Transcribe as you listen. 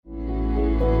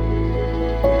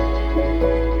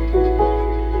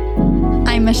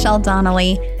Michelle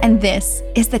Donnelly, and this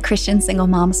is the Christian Single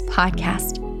Moms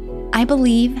Podcast. I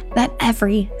believe that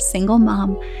every single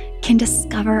mom can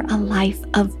discover a life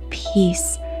of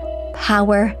peace,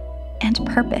 power, and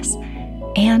purpose,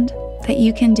 and that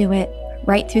you can do it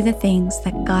right through the things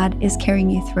that God is carrying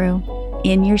you through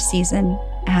in your season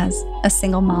as a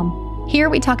single mom. Here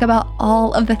we talk about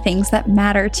all of the things that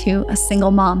matter to a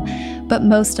single mom, but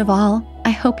most of all,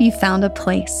 I hope you found a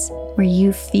place where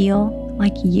you feel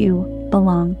like you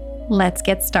belong. Let's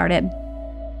get started.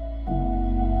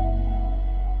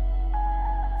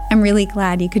 I'm really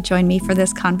glad you could join me for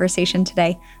this conversation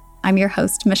today. I'm your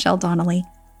host, Michelle Donnelly.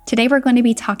 Today, we're going to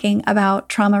be talking about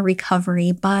trauma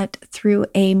recovery, but through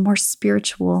a more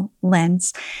spiritual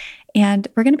lens. And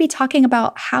we're going to be talking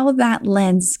about how that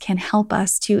lens can help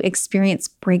us to experience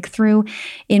breakthrough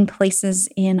in places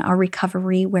in our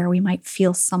recovery where we might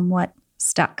feel somewhat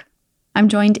stuck. I'm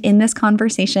joined in this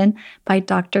conversation by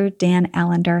Dr. Dan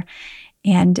Allender.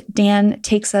 And Dan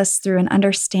takes us through an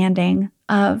understanding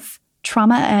of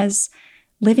trauma as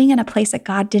living in a place that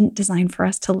God didn't design for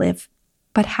us to live,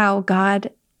 but how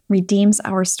God redeems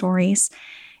our stories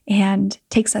and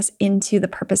takes us into the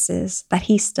purposes that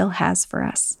He still has for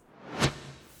us.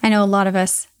 I know a lot of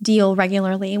us deal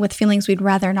regularly with feelings we'd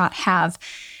rather not have,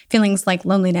 feelings like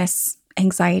loneliness,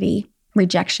 anxiety,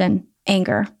 rejection,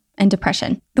 anger, and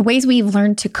depression. The ways we've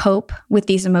learned to cope with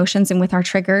these emotions and with our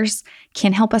triggers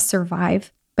can help us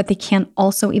survive, but they can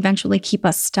also eventually keep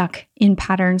us stuck in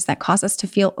patterns that cause us to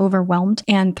feel overwhelmed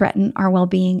and threaten our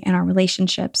well-being and our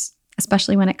relationships,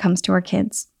 especially when it comes to our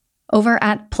kids. Over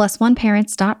at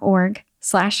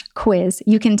plusoneparents.org/quiz,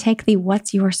 you can take the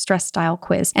What's Your Stress Style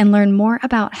quiz and learn more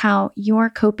about how your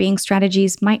coping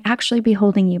strategies might actually be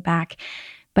holding you back,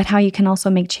 but how you can also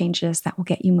make changes that will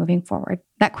get you moving forward.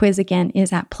 That quiz again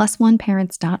is at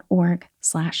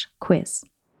plusoneparents.org/quiz.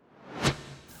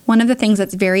 One of the things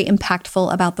that's very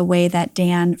impactful about the way that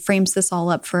Dan frames this all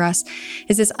up for us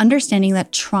is this understanding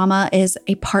that trauma is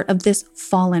a part of this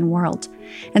fallen world.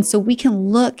 And so we can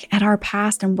look at our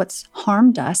past and what's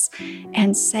harmed us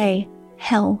and say,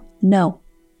 hell no.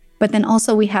 But then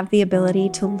also we have the ability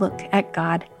to look at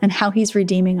God and how He's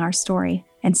redeeming our story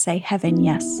and say, heaven,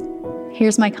 yes.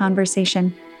 Here's my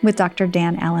conversation with Dr.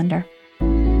 Dan Allender.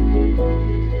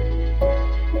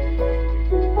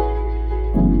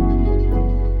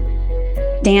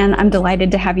 Dan, I'm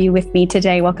delighted to have you with me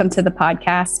today. Welcome to the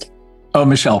podcast. Oh,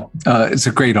 Michelle, it's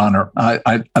a great honor.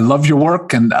 I love your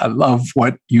work and I love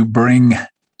what you bring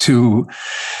to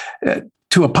a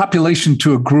population,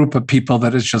 to a group of people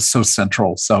that is just so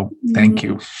central. So thank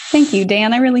you. Thank you,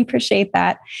 Dan. I really appreciate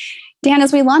that. Dan,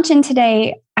 as we launch in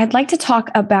today, I'd like to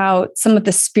talk about some of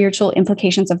the spiritual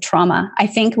implications of trauma. I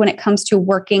think when it comes to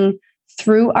working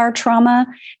through our trauma,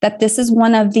 that this is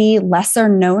one of the lesser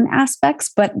known aspects,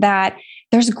 but that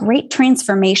there's great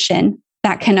transformation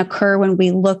that can occur when we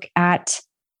look at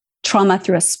trauma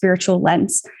through a spiritual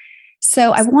lens.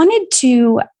 So I wanted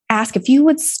to ask if you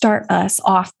would start us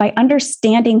off by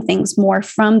understanding things more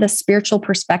from the spiritual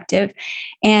perspective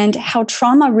and how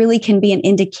trauma really can be an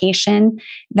indication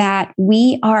that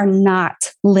we are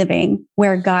not living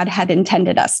where God had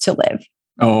intended us to live.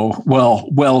 Oh,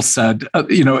 well said.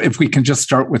 If we can just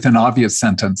start with an obvious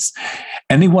sentence,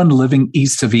 anyone living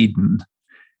east of Eden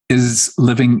is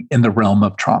living in the realm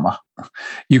of trauma.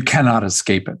 You cannot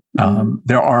escape it.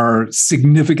 There are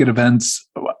significant events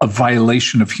of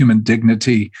violation of human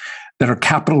dignity that are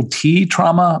capital T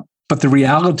trauma. But the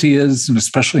reality is, and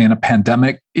especially in a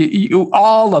pandemic,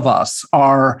 all of us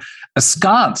are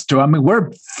ensconced.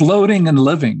 We're floating and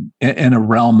living in a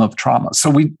realm of trauma. So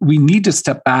we need to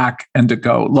step back and to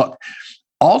go, look,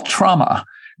 all trauma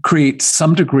creates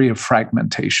some degree of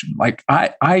fragmentation. Like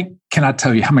I cannot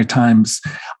tell you how many times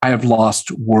I have lost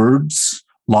words,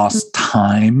 lost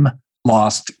time,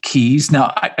 lost keys.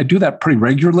 Now, I do that pretty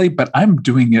regularly, but I'm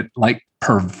doing it like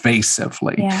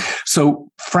pervasively. Yeah.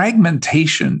 So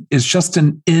fragmentation is just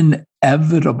an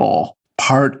inevitable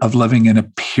part of living in a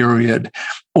period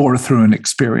or through an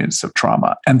experience of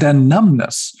trauma. And then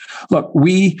numbness. Look,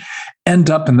 we end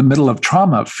up in the middle of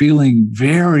trauma feeling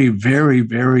very, very,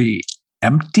 very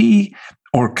empty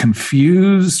or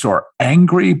confused or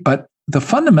angry. But the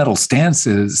fundamental stance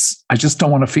is, I just don't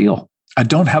want to feel. I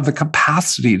don't have the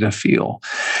capacity to feel.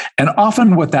 And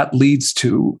often what that leads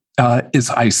to is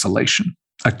isolation,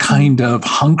 a kind of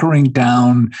hunkering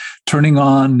down, turning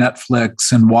on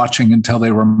Netflix and watching until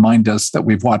they remind us that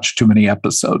we've watched too many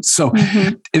episodes. So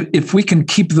if we can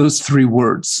keep those three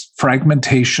words,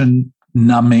 fragmentation,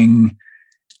 numbing,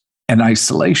 and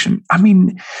isolation,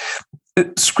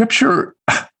 Scripture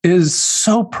is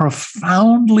so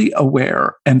profoundly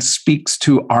aware and speaks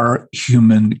to our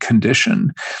human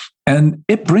condition. And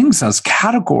it brings us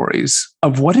categories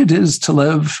of what it is to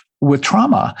live with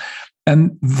trauma.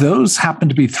 And those happen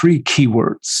to be three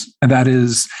keywords. And that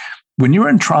is, when you're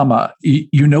in trauma,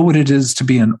 you know what it is to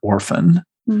be an orphan,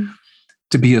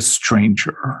 to be a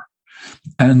stranger,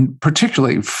 and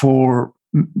particularly for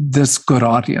this good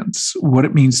audience, what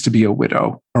it means to be a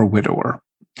widow or widower.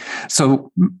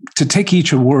 So to take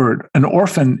each a word, an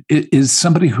orphan is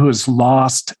somebody who has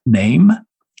lost name,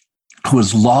 who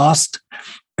has lost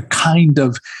a kind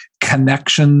of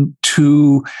connection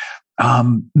to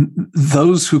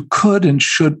those who could and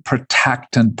should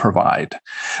protect and provide.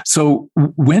 So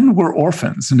when we're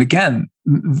orphans, and again,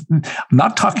 I'm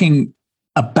not talking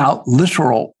about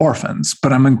literal orphans,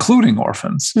 but I'm including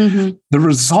orphans. The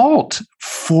result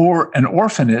for an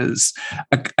orphan is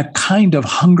a kind of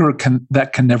hunger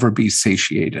that can never be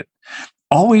satiated,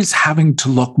 always having to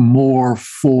look more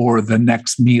for the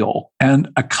next meal, and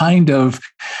a kind of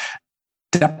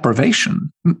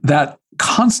deprivation that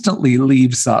constantly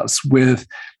leaves us with,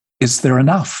 is there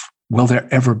enough? Will there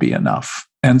ever be enough?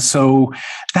 And so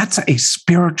that's a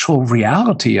spiritual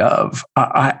reality of,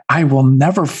 I will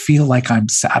never feel like I'm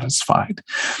satisfied.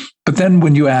 But then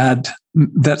when you add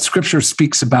that scripture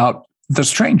speaks about the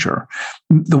stranger,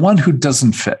 the one who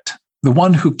doesn't fit, the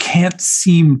one who can't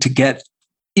seem to get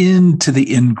into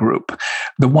the in-group,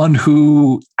 the one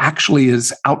who actually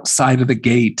is outside of the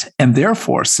gate and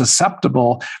therefore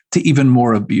susceptible to even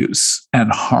more abuse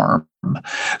and harm.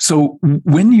 So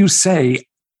when you say,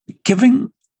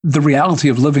 giving the reality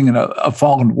of living in a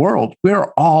fallen world,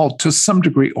 we're all to some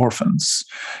degree orphans,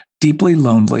 deeply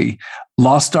lonely,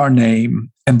 lost our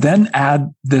name, and then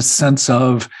add this sense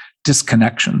of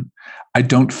disconnection. I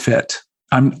don't fit.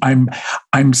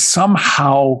 I'm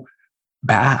somehow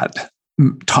bad,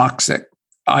 toxic.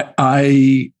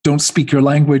 I don't speak your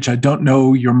language. I don't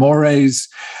know your mores.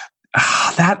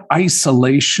 That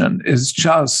isolation is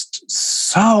just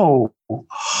so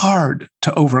hard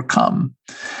to overcome.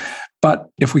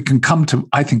 But if we can come to,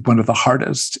 I think, one of the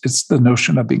hardest, it's the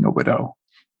notion of being a widow.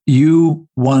 You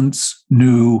once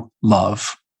knew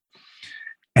love,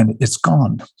 and it's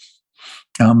gone,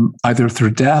 either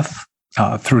through death,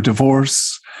 through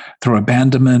divorce, through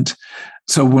abandonment.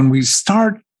 So when we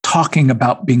start talking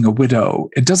about being a widow,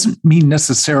 it doesn't mean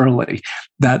necessarily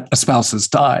that a spouse has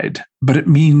died, but it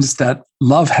means that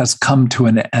love has come to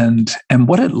an end. And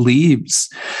what it leaves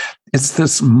is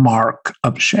this mark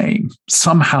of shame.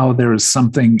 Somehow there is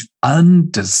something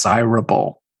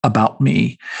undesirable about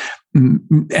me.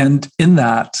 And in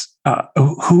that,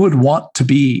 who would want to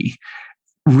be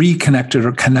reconnected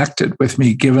or connected with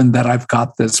me, given that I've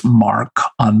got this mark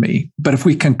on me? But if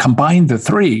we can combine the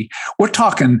three, we're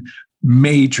talking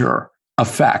major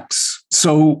effects.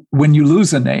 So when you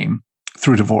lose a name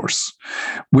through divorce,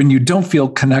 when you don't feel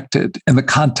connected in the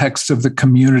context of the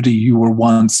community you were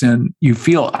once in, you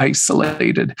feel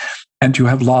isolated and you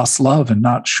have lost love and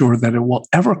not sure that it will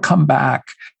ever come back.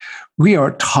 We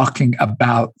are talking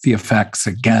about the effects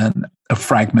again of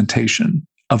fragmentation,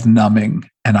 of numbing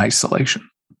and isolation.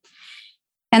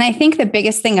 And I think the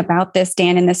biggest thing about this,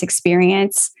 Dan, in this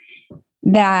experience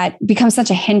that becomes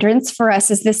such a hindrance for us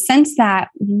is this sense that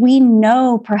we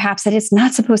know perhaps that it's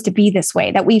not supposed to be this way,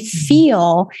 that we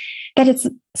feel that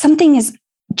something is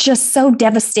just so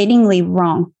devastatingly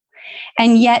wrong.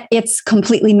 And yet it's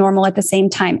completely normal at the same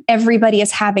time. Everybody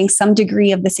is having some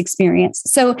degree of this experience.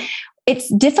 So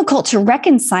it's difficult to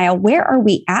reconcile, where are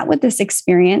we at with this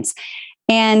experience?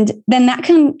 And then that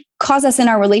can cause us in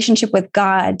our relationship with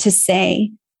God to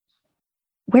say,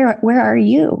 where are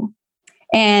you?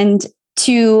 And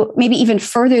to maybe even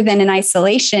further than in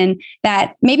isolation,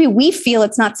 that maybe we feel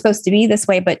it's not supposed to be this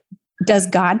way, but does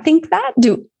God think that?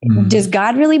 Does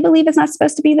God really believe it's not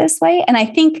supposed to be this way? And I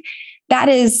think that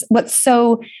is what's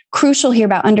so crucial here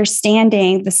about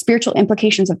understanding the spiritual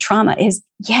implications of trauma is,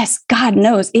 yes, God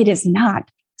knows it is not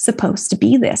supposed to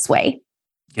be this way.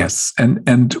 Yes.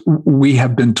 And we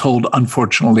have been told,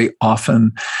 unfortunately,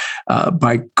 often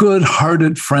by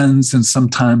good-hearted friends and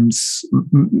sometimes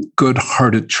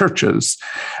good-hearted churches,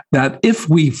 that if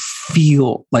we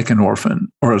feel like an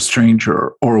orphan or a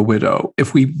stranger or a widow,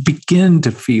 if we begin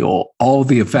to feel all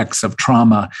the effects of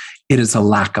trauma, it is a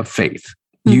lack of faith.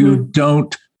 Mm-hmm. You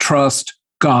don't trust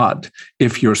God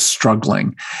if you're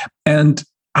struggling. And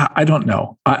I don't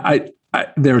know.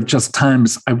 There are just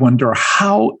times I wonder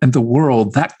how in the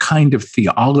world that kind of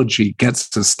theology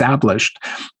gets established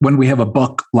when we have a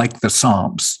book like the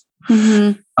Psalms,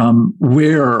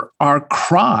 where our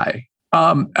cry,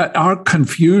 our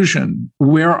confusion,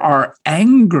 where our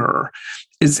anger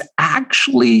is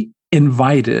actually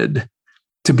invited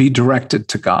to be directed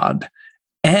to God.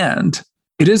 And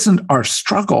it isn't our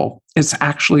struggle, it's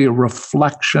actually a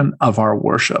reflection of our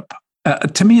worship.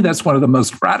 To me, that's one of the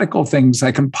most radical things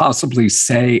I can possibly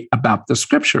say about the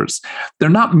scriptures. They're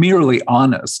not merely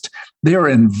honest. They're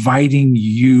inviting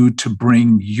you to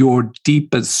bring your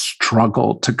deepest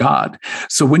struggle to God.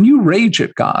 So when you rage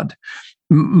at God,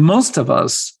 most of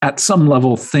us at some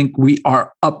level think we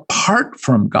are apart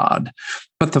from God.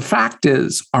 But the fact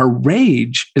is, our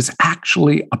rage is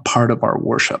actually a part of our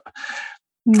worship.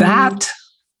 That,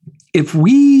 if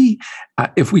we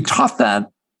taught that,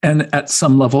 and at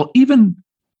some level, even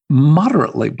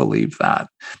moderately believe that,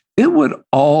 it would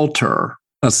alter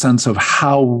a sense of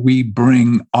how we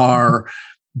bring our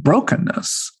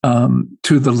brokenness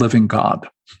to the living God.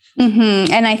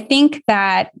 And I think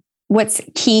that what's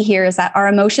key here is that our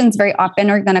emotions very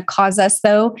often are going to cause us,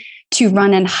 though, to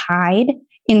run and hide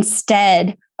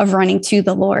instead of running to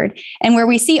the Lord. And where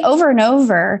we see over and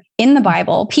over in the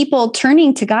Bible, people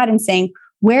turning to God and saying,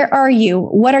 where are you?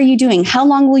 What are you doing? How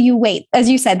long will you wait? As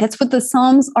you said, that's what the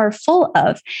Psalms are full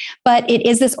of. But it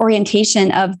is this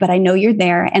orientation of, but I know you're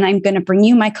there and I'm going to bring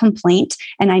you my complaint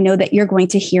and I know that you're going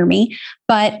to hear me.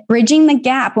 But bridging the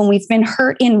gap when we've been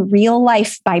hurt in real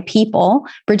life by people,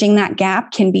 bridging that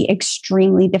gap can be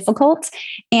extremely difficult.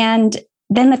 And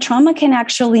then the trauma can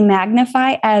actually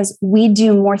magnify as we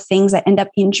do more things that end up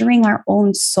injuring our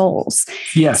own souls.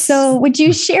 Yes. So would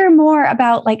you share more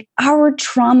about like our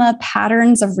trauma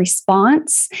patterns of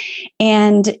response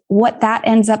and what that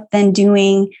ends up then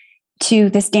doing to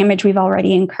this damage we've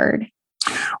already incurred?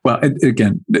 Well,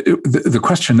 again, the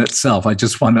question itself, I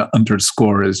just want to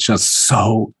underscore, is just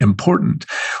so important.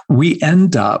 We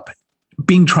end up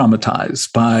being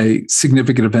traumatized by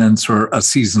significant events or a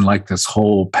season like this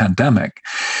whole pandemic.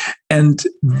 And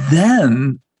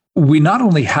then we not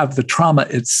only have the trauma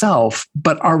itself,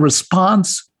 but our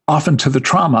response often to the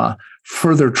trauma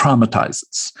further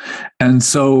traumatizes. And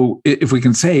so if we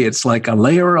can say it's like a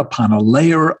layer upon a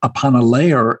layer upon a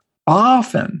layer,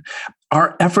 often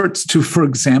our efforts to, for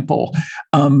example,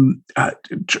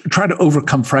 try to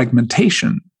overcome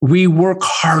fragmentation, we work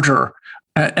harder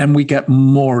and we get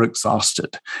more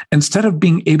exhausted instead of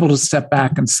being able to step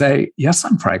back and say, yes,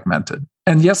 I'm fragmented.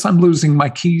 And yes, I'm losing my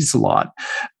keys a lot.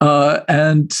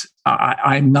 And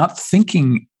I'm not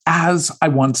thinking as I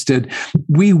once did.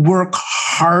 We work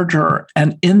harder.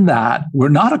 And in that, we're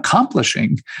not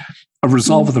accomplishing a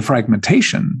resolve of the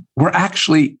fragmentation. We're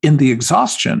actually in the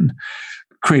exhaustion,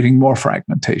 creating more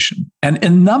fragmentation and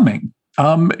in numbing.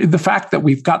 The fact that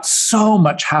we've got so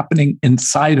much happening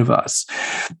inside of us.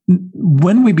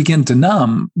 When we begin to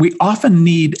numb, we often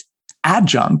need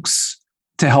adjuncts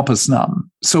to help us numb.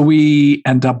 So we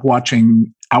end up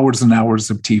watching hours and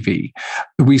hours of TV.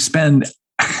 We spend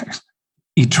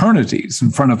eternities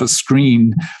in front of a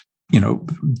screen,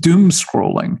 doom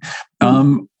scrolling,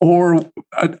 or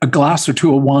a glass or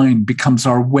two of wine becomes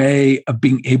our way of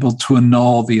being able to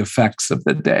annul the effects of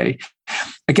the day.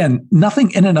 Again,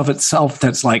 nothing in and of itself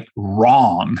that's like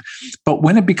wrong, but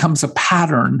when it becomes a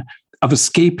pattern of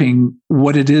escaping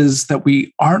what it is that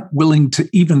we aren't willing to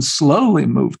even slowly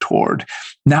move toward,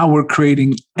 now we're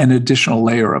creating an additional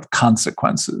layer of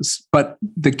consequences. But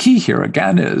the key here,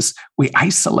 again, is we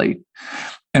isolate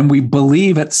and we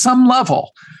believe at some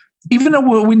level, even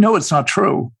though we know it's not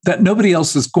true, that nobody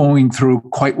else is going through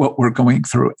quite what we're going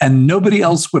through and nobody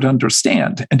else would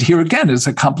understand. And here again is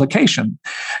a complication,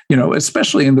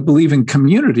 especially in the believing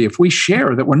community. If we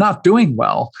share that we're not doing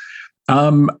well, there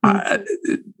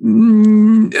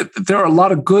are a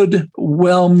lot of good,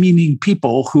 well-meaning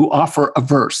people who offer a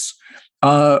verse,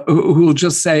 who will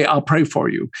just say, I'll pray for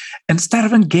you, instead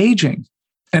of engaging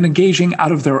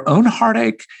out of their own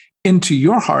heartache into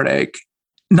your heartache.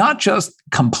 Not just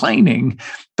complaining,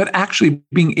 but actually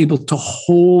being able to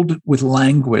hold with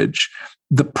language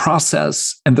the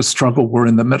process and the struggle we're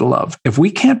in the middle of. If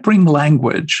we can't bring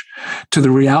language to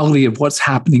the reality of what's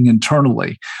happening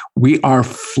internally, we are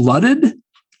flooded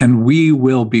and we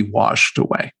will be washed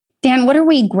away. Dan, what are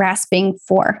we grasping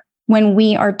for when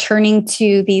we are turning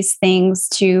to these things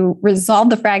to resolve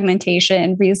the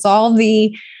fragmentation, resolve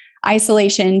the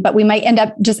isolation, but we might end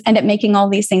up making all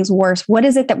these things worse? What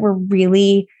is it that we're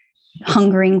really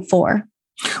hungering for?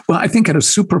 Well, I think at a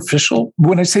superficial,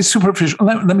 when I say superficial,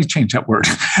 let me change that word.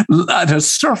 At a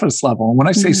surface level, when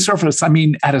I say surface, I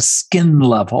mean at a skin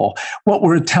level, what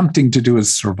we're attempting to do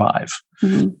is survive.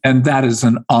 And that is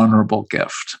an honorable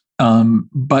gift.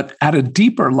 But at a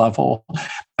deeper level,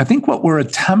 I think what we're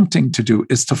attempting to do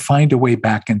is to find a way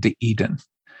back into Eden.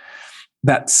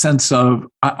 That sense of,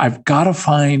 I've got to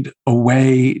find a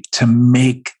way to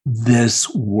make this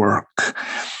work.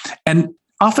 And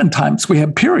oftentimes we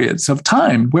have periods of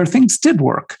time where things did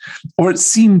work, or it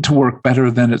seemed to work better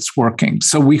than it's working.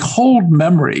 So we hold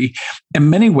memory in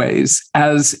many ways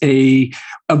as a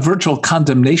virtual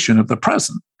condemnation of the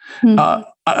present. Mm-hmm.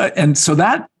 And so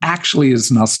that actually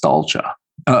is nostalgia,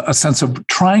 a sense of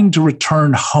trying to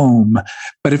return home.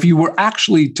 But if you were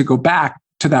actually to go back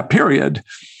to that period,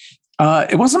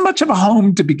 it wasn't much of a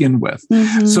home to begin with.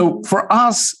 Mm-hmm. So for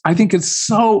us, I think it's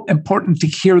so important to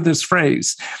hear this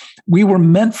phrase. We were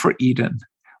meant for Eden.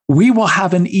 We will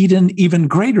have an Eden even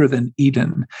greater than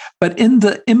Eden. But in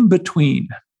the in-between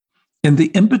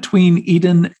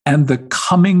Eden and the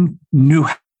coming new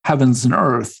heavens and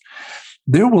earth,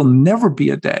 there will never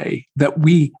be a day that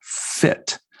we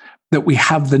fit, that we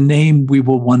have the name we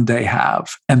will one day have,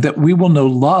 and that we will know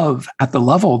love at the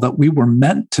level that we were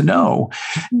meant to know.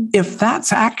 If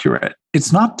that's accurate,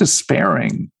 it's not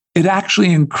despairing. It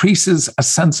actually increases a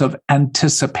sense of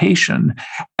anticipation,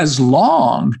 as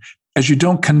long as you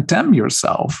don't condemn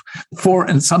yourself for,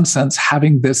 in some sense,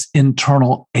 having this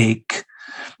internal ache.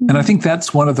 And I think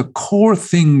that's one of the core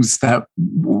things that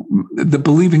the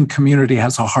believing community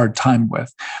has a hard time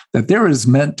with, that there is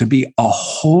meant to be a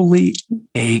holy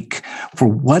ache for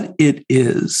what it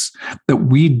is that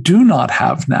we do not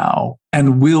have now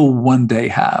and will one day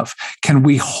have. Can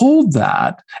we hold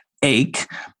that ache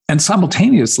and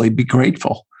simultaneously be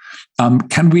grateful?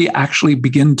 Can we actually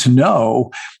begin to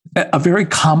know a very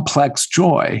complex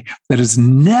joy that is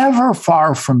never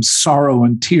far from sorrow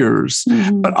and tears,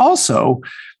 but also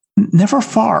never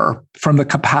far from the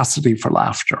capacity for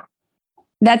laughter?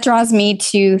 That draws me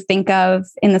to think of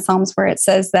in the Psalms where it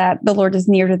says that the Lord is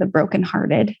near to the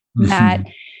brokenhearted, that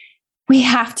we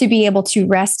have to be able to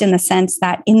rest in the sense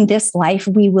that in this life,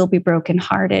 we will be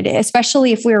brokenhearted,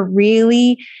 especially if we're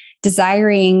really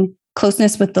desiring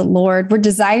closeness with the Lord. We're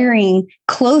desiring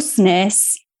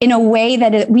closeness in a way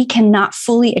that we cannot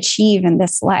fully achieve in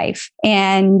this life.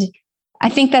 And I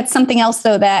think that's something else,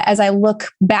 though, that as I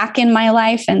look back in my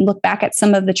life and look back at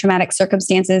some of the traumatic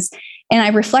circumstances, and I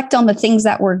reflect on the things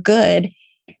that were good,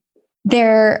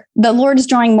 the Lord is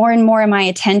drawing more and more of my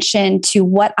attention to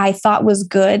what I thought was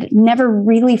good never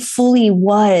really fully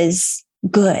was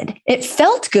good. It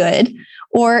felt good,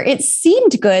 or it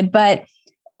seemed good, but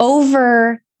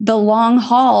over the long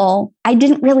haul, I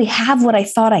didn't really have what I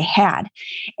thought I had.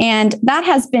 And that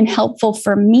has been helpful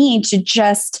for me to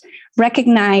just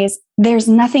recognize there's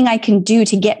nothing I can do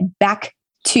to get back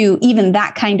to even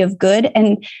that kind of good.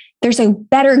 And there's a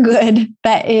better good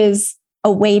that is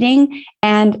awaiting,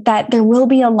 and that there will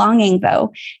be a longing,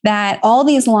 though, that all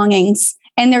these longings,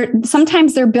 and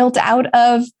sometimes they're built out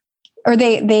of, or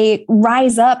they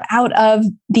rise up out of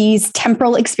these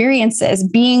temporal experiences.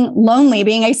 Being lonely,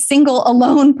 being a single,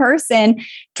 alone person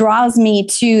draws me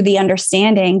to the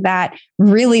understanding that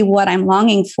really what I'm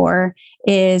longing for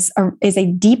is a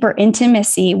deeper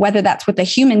intimacy, whether that's with a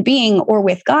human being or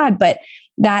with God, but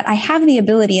that I have the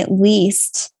ability at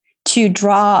least to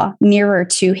draw nearer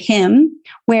to Him,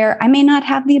 where I may not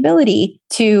have the ability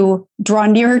to draw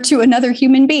nearer to another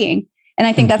human being. And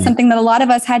I think that's something that a lot of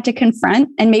us had to confront,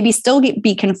 and maybe still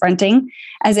be confronting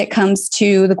as it comes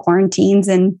to the quarantines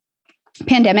and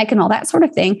pandemic and all that sort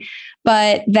of thing.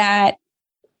 But that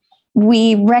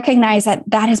we recognize that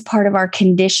that is part of our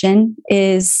condition,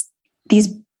 is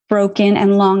these broken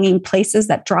and longing places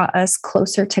that draw us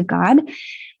closer to God.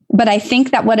 But I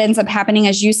think that what ends up happening,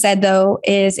 as you said, though,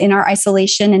 is in our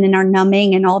isolation and in our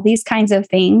numbing and all these kinds of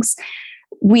things,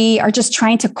 we are just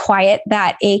trying to quiet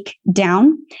that ache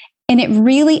down. And it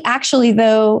really actually,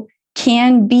 though,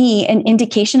 can be an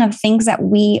indication of things that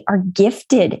we are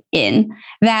gifted in,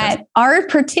 that our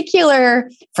particular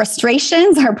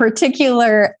frustrations, our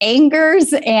particular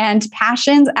angers and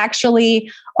passions actually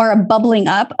are a bubbling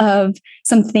up of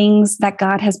some things that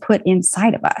God has put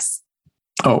inside of us.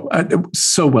 Oh,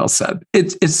 so well said.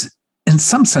 It's in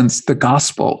some sense, the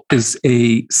gospel is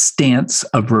a stance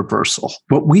of reversal.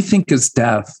 What we think is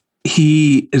death,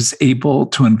 He is able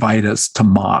to invite us to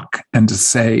mock and to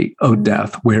say, "Oh,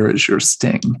 death, where is your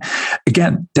sting?"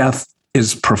 Again, death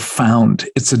is profound.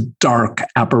 It's a dark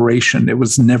aberration. It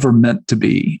was never meant to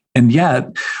be. And yet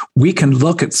we can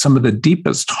look at some of the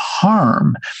deepest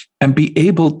harm and be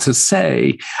able to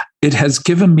say, it has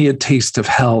given me a taste of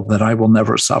hell that I will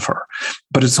never suffer.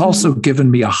 But it's also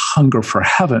given me a hunger for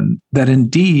heaven that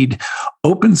indeed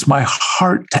opens my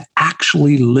heart to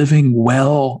actually living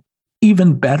well,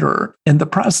 even better in the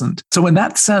present. So in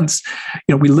that sense,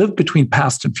 we live between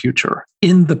past and future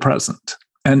in the present.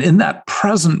 And in that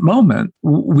present moment,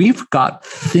 we've got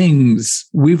things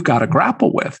we've got to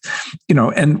grapple with,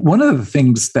 and one of the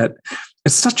things that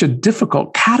is such a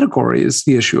difficult category is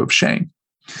the issue of shame.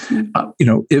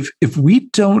 If we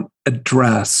don't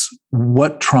address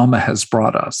what trauma has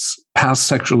brought us, past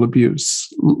sexual abuse,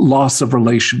 loss of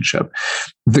relationship,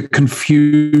 the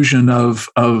confusion of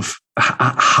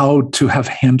how to have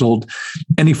handled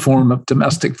any form of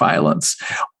domestic violence,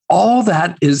 all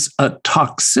that is a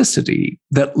toxicity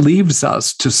that leaves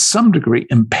us to some degree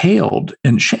impaled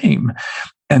in shame.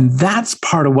 And that's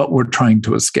part of what we're trying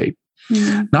to escape.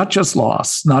 Not just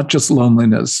loss, not just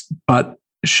loneliness, but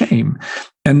shame.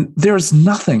 And there's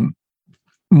nothing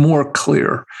more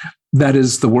clear that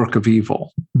is the work of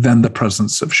evil than the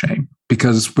presence of shame.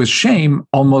 Because with shame,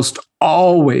 almost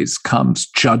always comes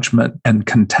judgment and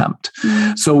contempt.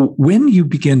 So when you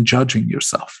begin judging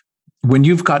yourself, when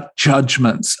you've got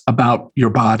judgments about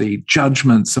your body,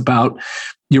 judgments about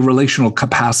your relational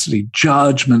capacity,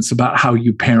 judgments about how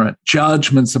you parent,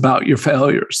 judgments about your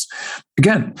failures,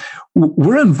 again,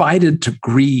 we're invited to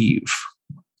grieve,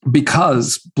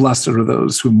 because blessed are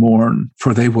those who mourn,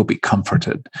 for they will be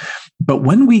comforted. But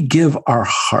when we give our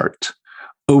heart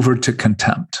over to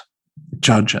contempt,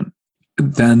 judging,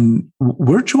 then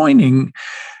we're joining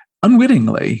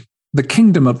unwittingly the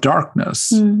kingdom of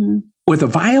darkness with a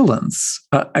violence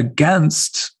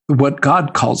against what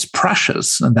God calls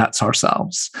precious, and that's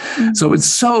ourselves. So it's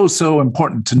so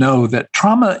important to know that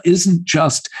trauma isn't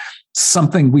just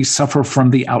something we suffer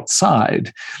from the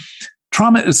outside.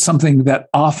 Trauma is something that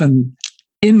often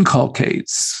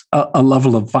inculcates a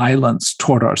level of violence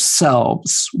toward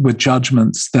ourselves with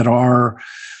judgments that are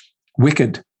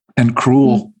wicked and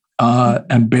cruel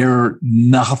and bear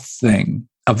nothing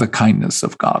of the kindness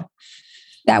of God.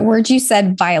 That word you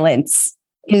said, violence,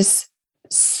 is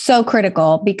so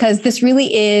critical, because this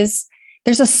really is,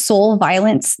 there's a soul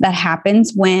violence that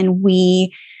happens when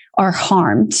we are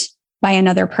harmed by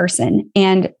another person.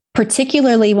 And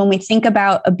particularly when we think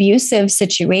about abusive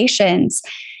situations,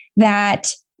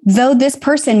 that though this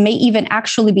person may even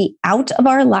actually be out of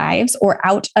our lives or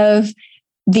out of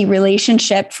the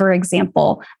relationship, for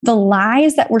example, the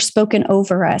lies that were spoken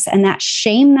over us and that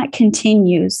shame that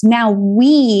continues, now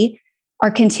we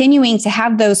are continuing to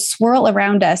have those swirl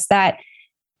around us, that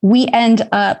we end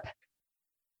up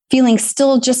feeling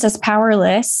still just as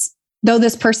powerless, though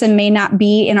this person may not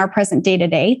be in our present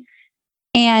day-to-day.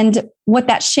 And what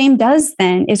that shame does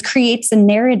then is creates a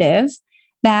narrative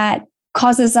that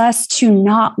causes us to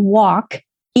not walk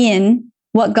in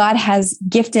what God has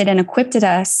gifted and equipped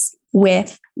us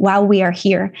with while we are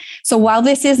here. So while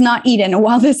this is not Eden,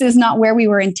 while this is not where we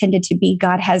were intended to be,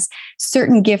 God has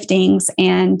certain giftings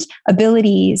and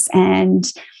abilities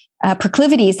and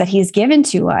proclivities that He's given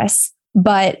to us.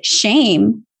 But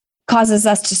shame causes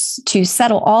us to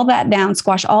settle all that down,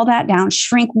 squash all that down,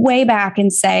 shrink way back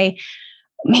and say,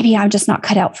 maybe I'm just not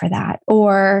cut out for that.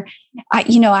 Or, I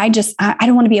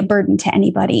don't want to be a burden to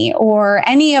anybody, or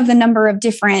any of the number of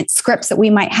different scripts that we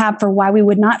might have for why we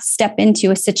would not step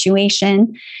into a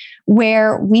situation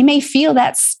where we may feel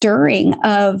that stirring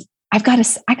of, I got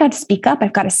to speak up.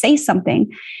 I've got to say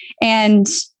something. And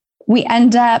we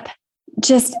end up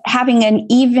just having an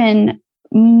even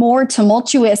more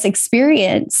tumultuous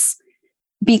experience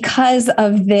because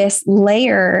of this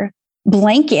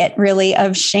blanket really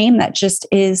of shame that just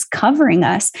is covering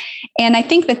us. And I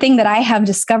think the thing that I have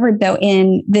discovered though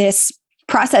in this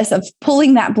process of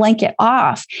pulling that blanket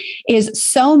off is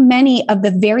so many of the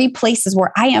very places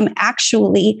where I am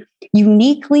actually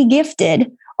uniquely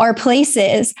gifted are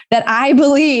places that I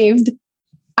believed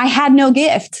I had no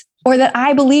gift, or that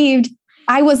I believed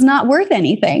I was not worth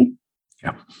anything.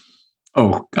 Yeah.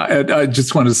 Oh, I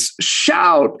just want to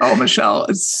shout, oh, Michelle,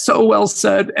 it's so well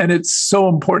said. And it's so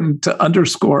important to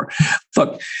underscore.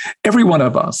 Look, every one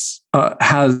of us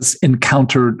has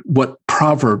encountered what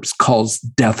Proverbs calls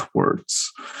death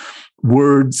words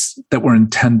that were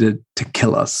intended to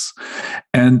kill us.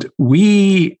 And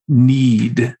we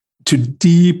need to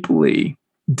deeply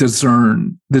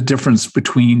discern the difference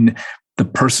between the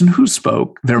person who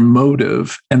spoke, their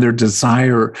motive, and their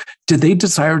desire. Did they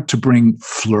desire to bring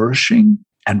flourishing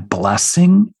and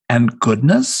blessing and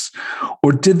goodness?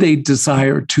 Or did they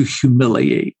desire to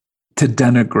humiliate, to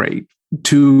denigrate,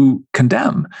 to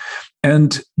condemn?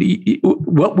 And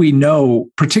what we know,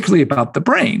 particularly about the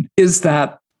brain, is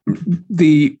that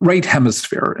the right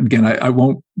hemisphere, again, I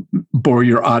won't bore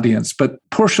your audience, but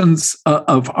portions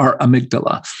of our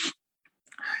amygdala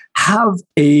have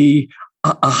a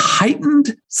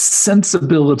heightened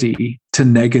sensibility to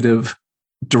negative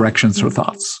directions or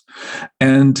thoughts.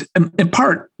 And in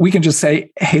part, we can just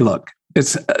say, hey, look,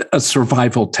 It's a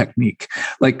survival technique.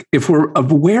 Like if we're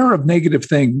aware of negative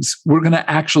things, we're going to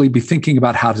actually be thinking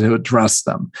about how to address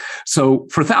them. So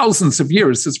for thousands of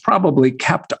years, it's probably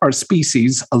kept our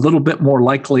species a little bit more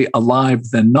likely alive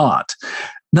than not.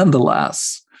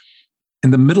 Nonetheless,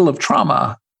 in the middle of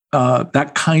trauma,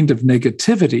 that kind of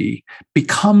negativity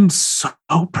becomes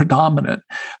so predominant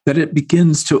that it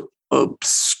begins to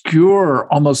obscure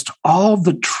almost all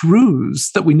the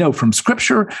truths that we know from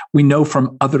scripture, we know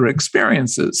from other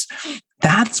experiences.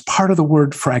 That's part of the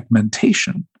word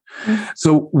fragmentation.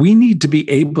 So we need to be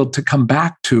able to come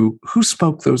back to who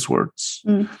spoke those words.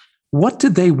 What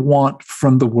did they want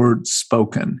from the words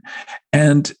spoken?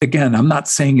 And again, I'm not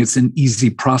saying it's an easy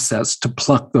process to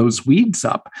pluck those weeds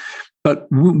up, but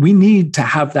we need to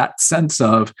have that sense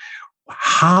of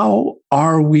how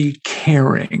are we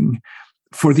caring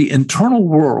for the internal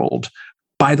world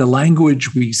by the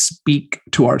language we speak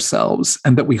to ourselves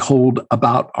and that we hold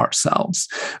about ourselves.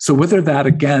 So whether that,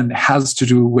 again, has to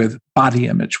do with body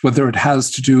image, whether it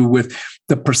has to do with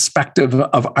the perspective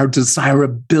of our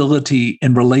desirability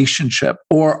in relationship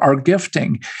or our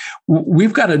gifting,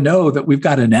 we've got to know that we've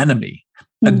got an enemy,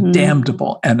 a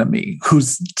damnable enemy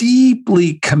who's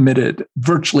deeply committed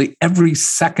virtually every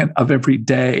second of every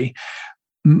day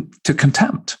to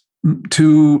contempt,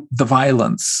 to the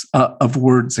violence of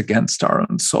words against our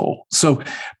own soul. So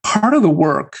part of the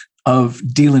work of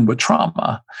dealing with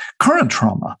trauma, current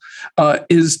trauma,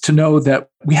 is to know that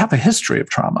we have a history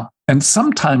of trauma. And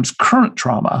sometimes current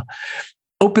trauma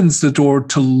opens the door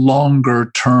to longer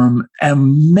term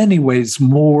and many ways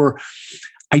more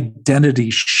identity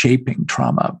shaping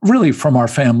trauma, really from our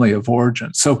family of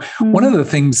origin. So one of the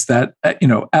things that,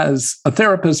 as a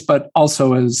therapist, but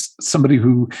also as somebody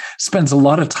who spends a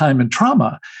lot of time in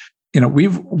trauma,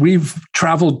 we've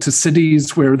traveled to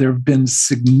cities where there have been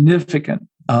significant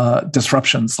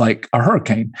disruptions like a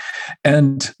hurricane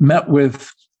and met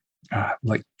with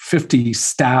like 50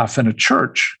 staff in a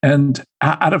church. And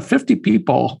out of 50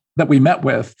 people that we met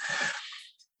with,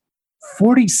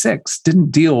 46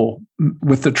 didn't deal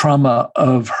with the trauma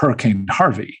of Hurricane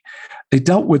Harvey. They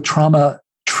dealt with trauma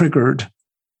triggered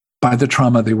by the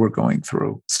trauma they were going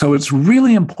through. So it's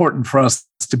really important for us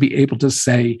to be able to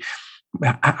say,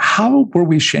 how were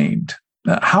we shamed?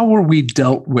 How were we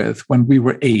dealt with when we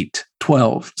were 8,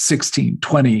 12, 16,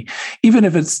 20? Even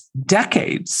if it's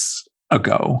decades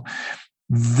ago,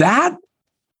 that,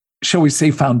 shall we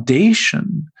say,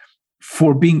 foundation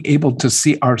for being able to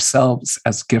see ourselves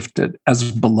as gifted,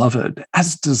 as beloved,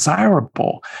 as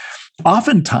desirable,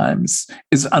 oftentimes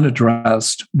is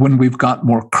unaddressed when we've got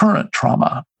more current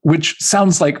trauma, which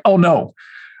sounds like, oh no,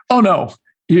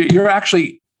 you're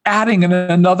actually adding in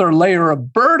another layer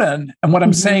of burden. And what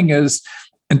I'm saying is,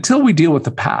 until we deal with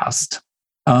the past,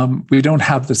 we don't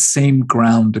have the same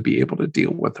ground to be able to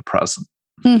deal with the present.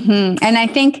 And I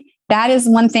think that is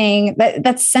one thing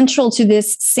that's central to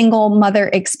this single mother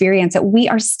experience, that we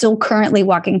are still currently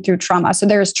walking through trauma. So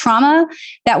there's trauma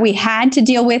that we had to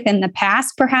deal with in the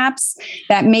past, perhaps,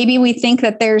 that maybe we think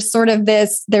that there's sort of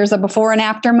there's a before and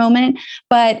after moment,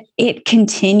 but it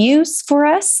continues for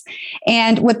us.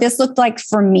 And what this looked like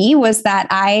for me was that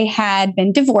I had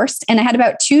been divorced, and I had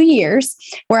about 2 years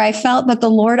where I felt that the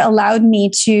Lord allowed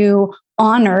me to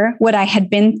honor what I had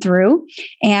been through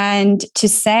and to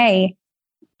say,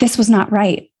 this was not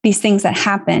right, these things that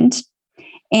happened,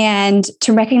 and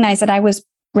to recognize that I was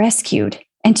rescued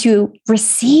and to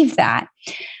receive that.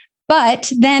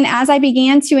 But then as I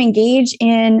began to engage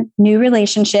in new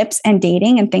relationships and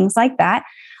dating and things like that,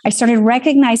 I started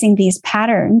recognizing these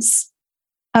patterns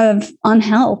of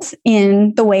unhealth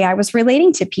in the way I was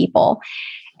relating to people.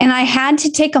 And I had to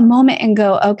take a moment and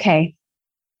go, okay,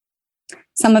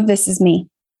 some of this is me.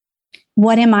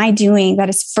 What am I doing that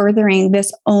is furthering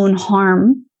this own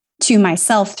harm to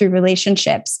myself through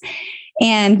relationships?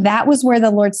 And that was where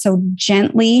the Lord so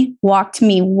gently walked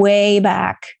me way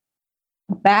back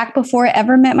before I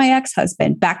ever met my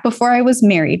ex-husband, back before I was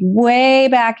married, way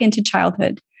back into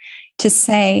childhood, to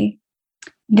say,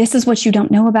 this is what you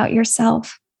don't know about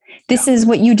yourself. This is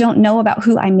what you don't know about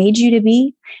who I made you to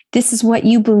be. This is what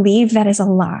you believe that is a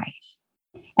lie.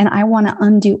 And I want to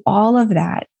undo all of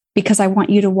that because I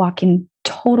want you to walk in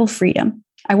total freedom.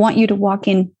 I want you to walk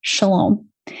in shalom.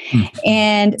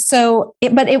 And so,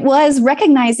 but it was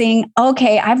recognizing,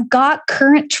 okay, I've got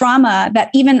current trauma that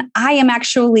even I am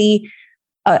actually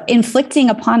inflicting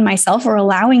upon myself or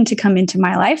allowing to come into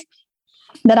my life,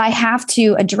 that I have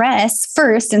to address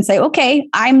first and say, okay,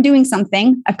 I'm doing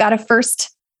something. I've got to first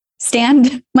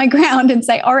stand my ground and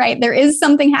say, all right, there is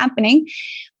something happening.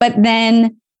 But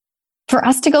then for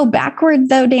us to go backward,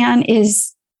 though, Dan,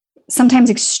 is sometimes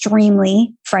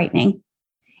extremely frightening.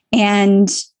 And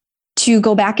to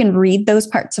go back and read those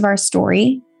parts of our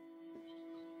story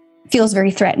feels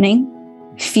very threatening,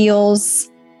 feels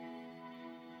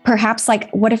perhaps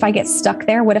like, what if I get stuck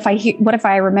there? What if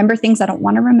I remember things I don't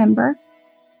want to remember?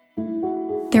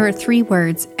 There are 3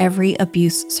 words every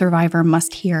abuse survivor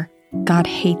must hear. God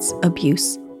hates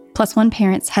abuse. Plus One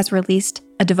Parents has released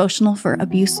a devotional for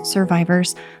abuse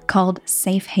survivors called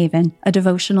Safe Haven, a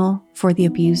devotional for the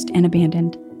abused and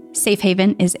abandoned. Safe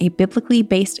Haven is a biblically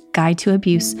based guide to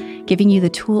abuse, giving you the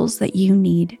tools that you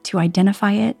need to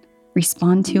identify it,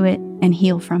 respond to it, and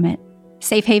heal from it.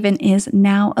 Safe Haven is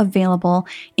now available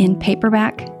in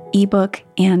paperback, ebook,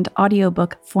 and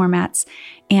audiobook formats,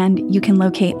 and you can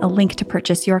locate a link to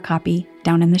purchase your copy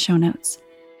down in the show notes.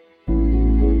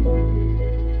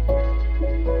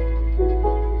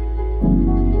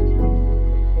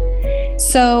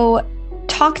 So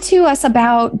talk to us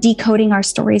about decoding our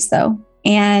stories, though,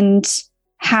 and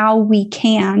how we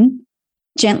can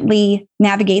gently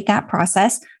navigate that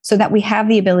process so that we have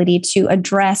the ability to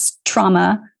address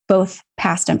trauma, both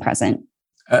past and present.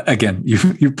 Again,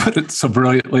 you put it so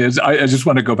brilliantly. I just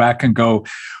want to go back and go,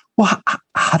 well,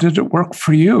 how did it work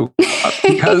for you?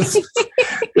 Because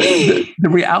the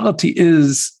reality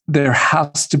is there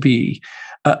has to be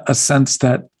a sense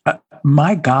that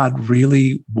my God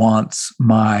really wants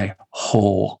my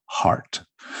whole heart.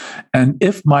 And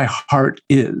if my heart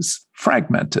is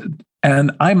fragmented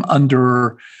and I'm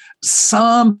under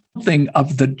something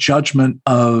of the judgment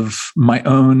of my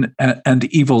own and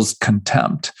evil's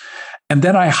contempt, and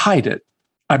then I hide it,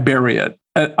 I bury it,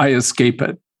 I escape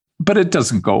it, but it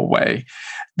doesn't go away.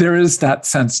 There is that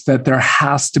sense that there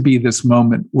has to be this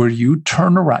moment where you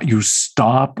turn around, you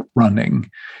stop running,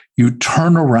 you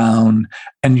turn around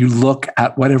and you look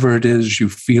at whatever it is you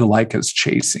feel like is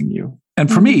chasing you.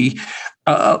 And for me,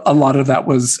 a lot of that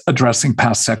was addressing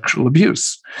past sexual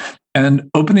abuse and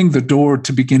opening the door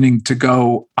to beginning to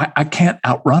go, I can't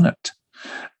outrun it.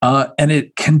 And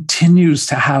it continues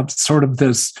to have sort of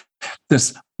this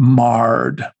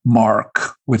marred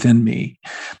mark within me.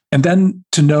 And then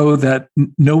to know that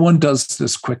no one does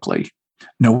this quickly.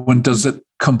 No one does it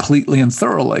completely and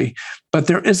thoroughly. But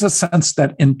there is a sense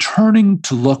that in turning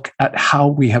to look at how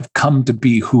we have come to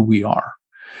be who we are,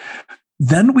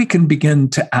 then we can begin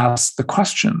to ask the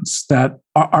questions that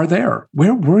are there.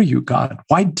 Where were you, God?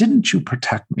 Why didn't you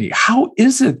protect me? How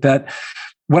is it that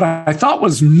what I thought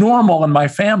was normal in my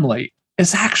family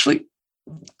is actually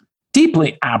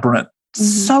deeply aberrant,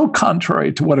 so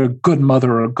contrary to what a good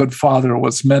mother or a good father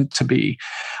was meant to be?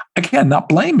 Again, not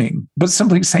blaming, but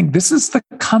simply saying, this is the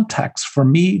context for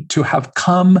me to have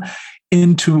come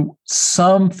into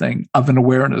something of an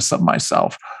awareness of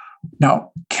myself.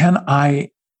 Now, can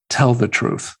I tell the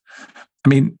truth? I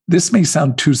mean, this may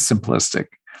sound too simplistic.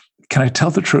 Can I tell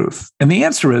the truth? And the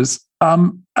answer is,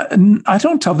 I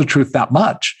don't tell the truth that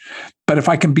much. But if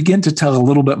I can begin to tell a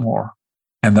little bit more,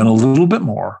 and then a little bit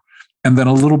more, and then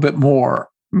a little bit more,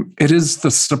 it is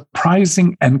the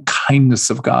surprising and kindness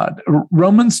of God.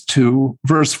 Romans 2,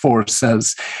 verse 4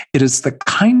 says, it is the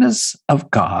kindness of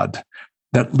God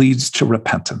that leads to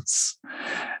repentance.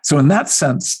 So in that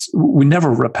sense, we never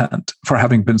repent for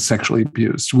having been sexually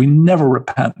abused. We never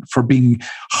repent for being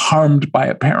harmed by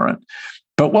a parent.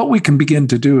 But what we can begin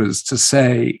to do is to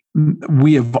say,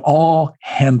 we have all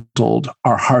handled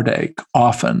our heartache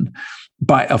often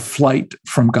by a flight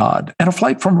from God and a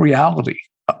flight from reality,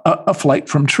 a flight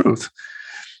from truth.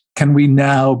 Can we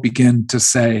now begin to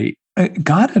say,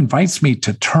 God invites me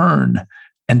to turn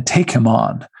and take him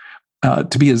on,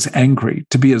 to be as angry,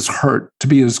 to be as hurt, to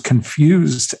be as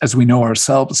confused as we know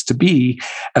ourselves to be?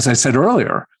 As I said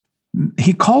earlier,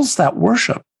 he calls that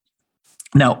worship.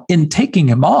 Now, in taking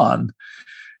him on,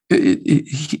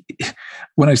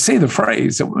 when I say the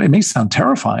phrase, it may sound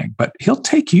terrifying, but he'll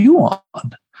take you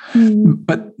on,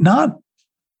 but not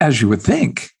as you would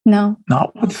think. No,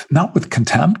 not with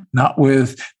contempt, not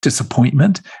with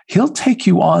disappointment. He'll take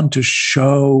you on to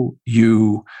show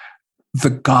you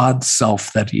the God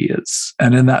self that he is.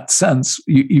 And in that sense,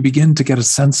 you begin to get a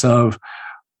sense of,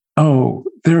 oh,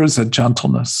 there is a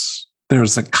gentleness,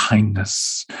 there's a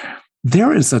kindness,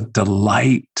 there is a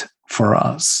delight for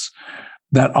us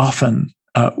that often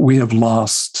we have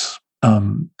lost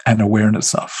an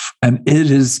awareness of. And it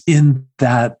is in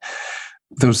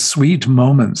those sweet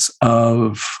moments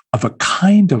of a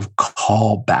kind of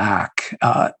call back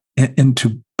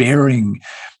into bearing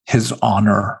his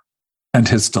honor and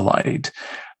his delight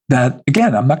that,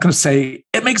 again, I'm not going to say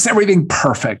it makes everything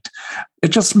perfect. It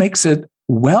just makes it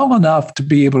well enough to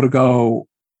be able to go,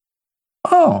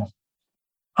 oh,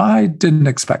 I didn't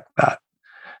expect that.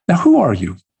 Now, who are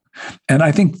you? And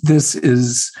I think this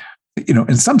is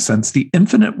in some sense, the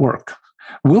infinite work.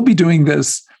 We'll be doing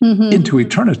this into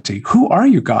eternity. Who are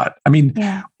you, God? I mean,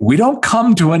 we don't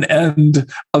come to an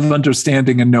end of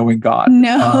understanding and knowing God.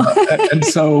 No. And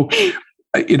so,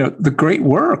 the great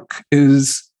work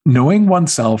is knowing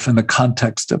oneself in the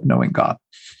context of knowing God.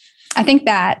 I think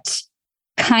that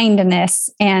kindness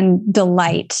and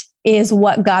delight is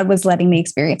what God was letting me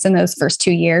experience in those first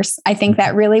 2 years. I think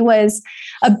that really was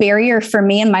a barrier for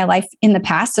me in my life in the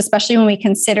past, especially when we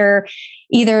consider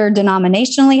either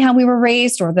denominationally how we were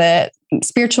raised or the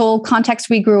spiritual context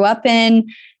we grew up in,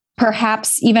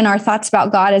 perhaps even our thoughts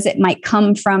about God as it might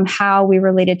come from how we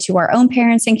related to our own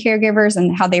parents and caregivers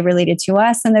and how they related to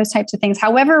us and those types of things.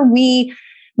 However we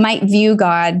might view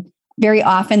God, very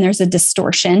often there's a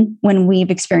distortion when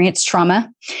we've experienced trauma.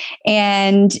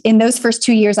 And in those first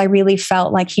 2 years, I really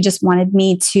felt like he just wanted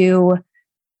me to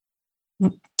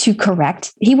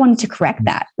correct. He wanted to correct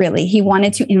that, really. He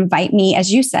wanted to invite me,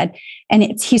 as you said,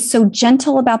 and he's so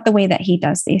gentle about the way that he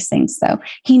does these things, though.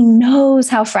 He knows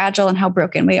how fragile and how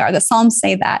broken we are. The Psalms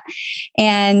say that.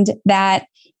 And that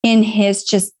in his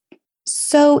just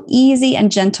so easy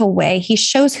and gentle way, he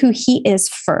shows who he is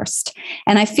first.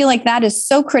 And I feel like that is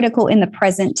so critical in the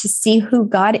present to see who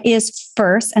God is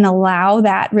first and allow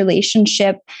that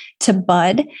relationship to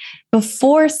bud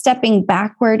before stepping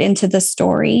backward into the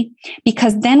story,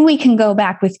 because then we can go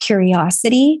back with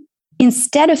curiosity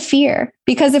instead of fear.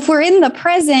 Because if we're in the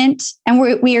present and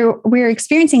we're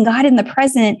experiencing God in the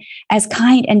present as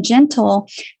kind and gentle,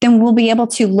 then we'll be able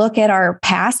to look at our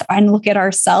past and look at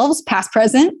ourselves, past,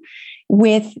 present,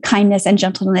 with kindness and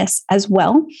gentleness as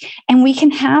well. And we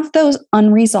can have those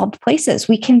unresolved places.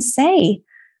 We can say,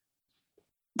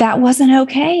 that wasn't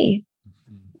okay.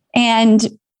 And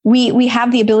we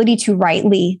have the ability to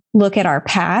rightly look at our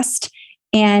past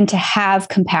and to have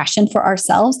compassion for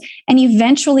ourselves. And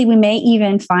eventually we may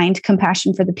even find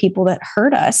compassion for the people that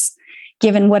hurt us,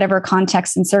 given whatever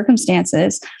context and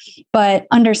circumstances. But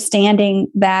understanding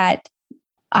that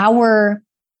our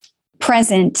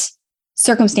present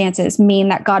circumstances mean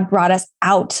that God brought us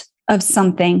out of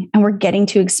something and we're getting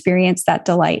to experience that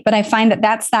delight. But I find that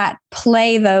that's that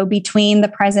play, though, between the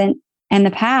present and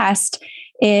the past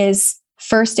is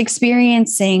first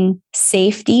experiencing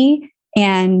safety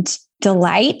and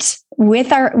delight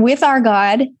with our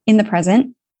God in the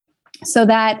present so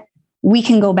that we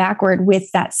can go backward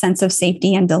with that sense of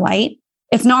safety and delight.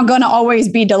 It's not going to always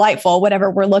be delightful,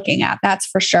 whatever we're looking at, that's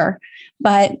for sure.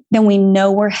 But then we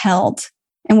know we're held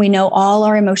and we know all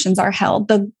our emotions are held,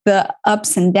 the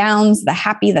ups and downs, the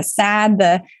happy, the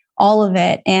sad, all of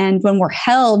it. And when we're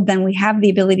held, then we have the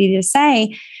ability to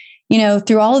say,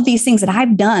 through all of these things that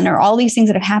I've done or all these things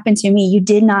that have happened to me, you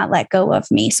did not let go of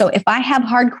me. So if I have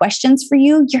hard questions for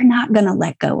you, you're not going to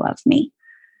let go of me.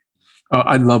 Oh,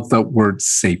 I love the word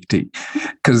safety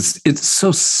because it's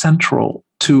so central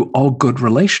to all good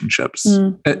relationships.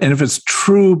 And if it's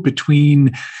true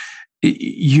between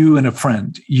you and a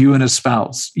friend, you and a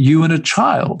spouse, you and a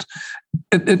child,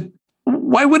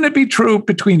 why wouldn't it be true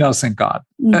between us and God?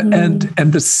 And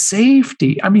the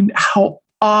safety, I mean, how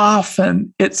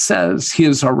often it says he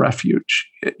is our refuge.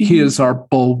 He is our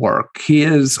bulwark. He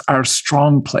is our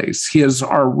strong place. He is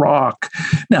our rock.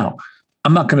 Now,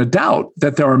 I'm not going to doubt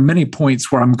that there are many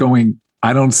points where I'm going,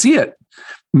 I don't see it.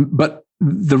 But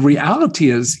the reality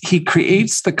is he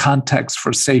creates the context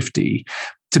for safety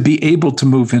to be able to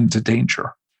move into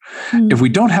danger. If we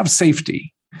don't have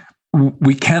safety,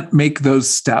 we can't make those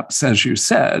steps, as you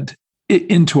said,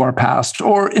 into our past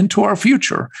or into our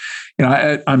future.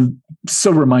 I'm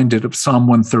so reminded of Psalm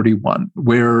 131,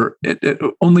 where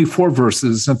only 4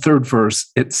 verses, and third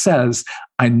verse, it says,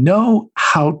 I know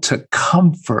how to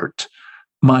comfort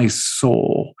my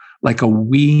soul like a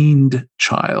weaned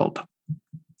child.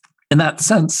 In that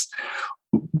sense,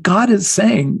 God is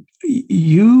saying,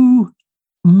 you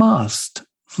must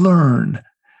learn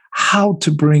how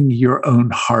to bring your own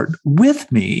heart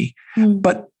with me,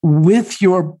 but with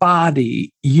your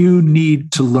body, you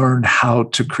need to learn how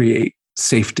to create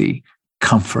safety,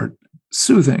 comfort,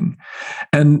 soothing.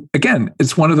 And again,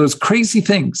 it's one of those crazy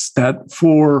things that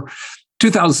for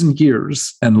 2,000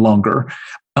 years and longer,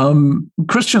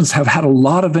 Christians have had a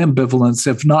lot of ambivalence,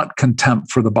 if not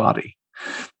contempt, for the body.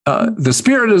 The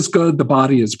spirit is good, the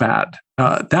body is bad.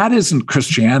 That isn't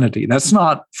Christianity. That's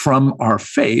not from our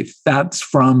faith. That's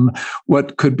from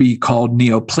what could be called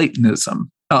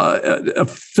Neoplatonism, a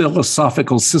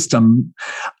philosophical system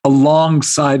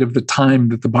alongside of the time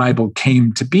that the Bible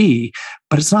came to be,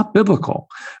 but it's not biblical.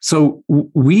 So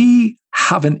we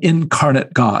have an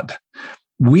incarnate God.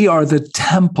 We are the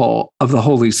temple of the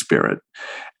Holy Spirit.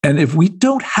 And if we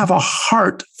don't have a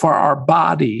heart for our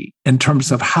body in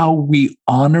terms of how we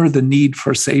honor the need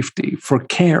for safety, for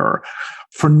care,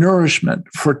 for nourishment,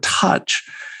 for touch,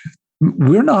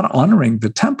 we're not honoring the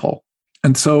temple.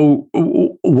 And so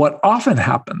what often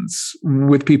happens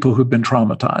with people who've been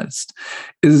traumatized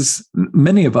is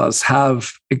many of us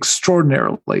have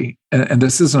extraordinarily, and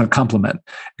this isn't a compliment,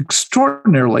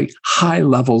 extraordinarily high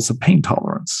levels of pain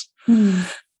tolerance.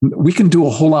 We can do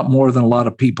a whole lot more than a lot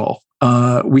of people.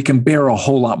 We can bear a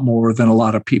whole lot more than a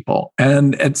lot of people.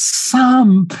 And at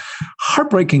some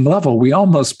heartbreaking level, we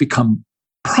almost become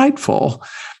prideful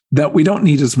that we don't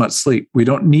need as much sleep. We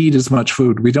don't need as much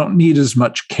food. We don't need as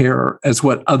much care as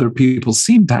what other people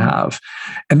seem to have.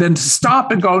 And then to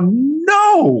stop and go,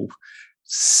 no,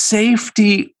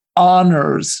 safety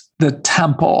honors the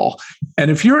temple.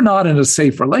 And if you're not in a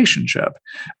safe relationship,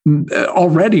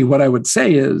 already what I would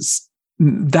say is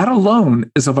that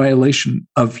alone is a violation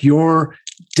of your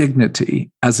dignity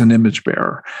as an image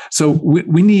bearer. So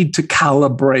we need to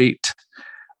calibrate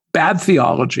bad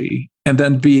theology and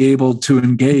then be able to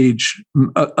engage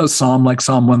a psalm like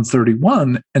Psalm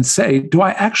 131 and say, do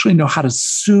I actually know how to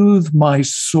soothe my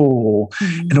soul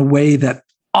in a way that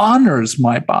honors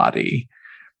my body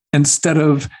instead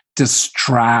of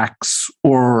distracts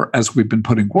or, as we've been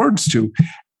putting words to,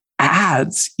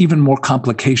 adds even more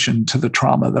complication to the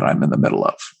trauma that I'm in the middle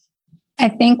of? I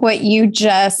think what you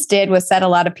just did was set a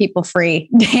lot of people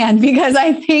free, Dan, because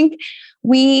I think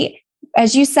we,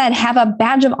 as you said, have a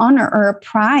badge of honor or a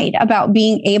pride about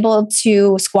being able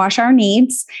to squash our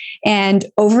needs and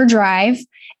overdrive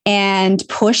and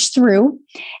push through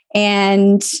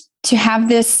and to have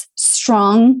this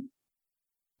strong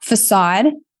facade.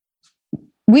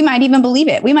 We might even believe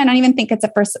it. We might not even think it's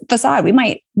a facade. We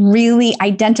might really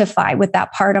identify with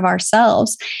that part of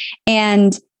ourselves.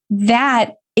 And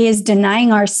that is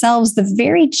denying ourselves the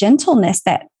very gentleness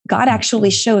that God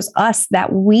actually shows us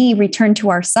that we return to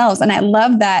ourselves. And I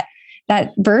love that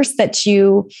verse that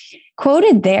you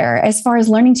quoted there, as far as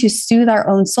learning to soothe our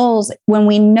own souls. When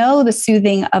we know the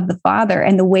soothing of the Father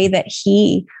and the way that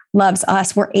He loves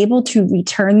us, we're able to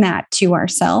return that to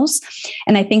ourselves.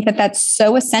 And I think that that's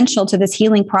so essential to this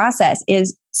healing process,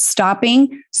 is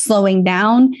stopping, slowing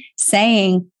down,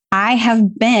 saying, I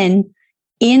have been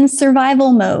in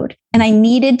survival mode and I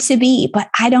needed to be, but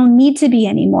I don't need to be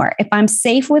anymore. If I'm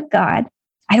safe with God,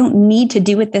 I don't need to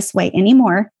do it this way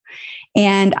anymore.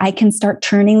 And I can start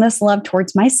turning this love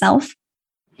towards myself.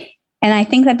 And I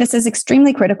think that this is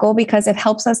extremely critical because it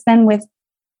helps us then with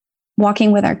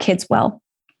walking with our kids well.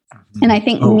 And I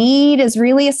think need is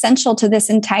really essential to this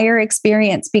entire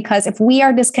experience, because if we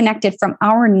are disconnected from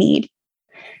our need,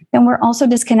 then we're also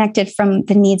disconnected from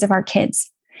the needs of our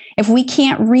kids. If we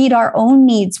can't read our own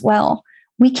needs well,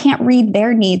 we can't read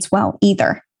their needs well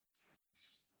either.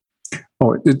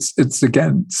 Oh, it's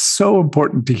again, so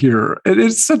important to hear. It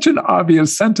is such an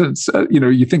obvious sentence.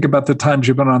 You think about the times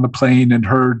you've been on the plane and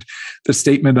heard the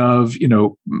statement of,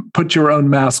 put your own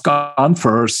mask on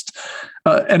first.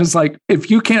 And it's like,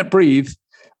 if you can't breathe,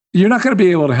 you're not going to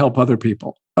be able to help other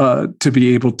people to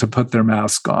be able to put their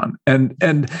mask on.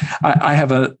 And I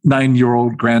have a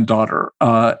 9-year-old granddaughter,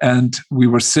 and we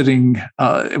were sitting,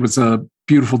 it was a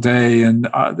beautiful day in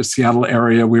the Seattle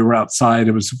area. We were outside.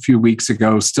 It was a few weeks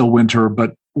ago, still winter,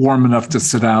 but warm enough to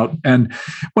sit out. And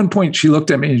at one point she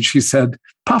looked at me and she said,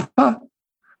 Papa,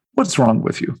 what's wrong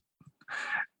with you?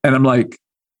 And I'm like,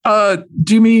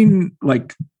 do you mean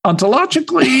like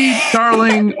ontologically,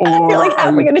 darling? Or I feel like how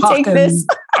are we going to take this?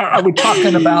 Are we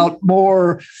talking about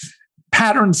more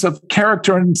patterns of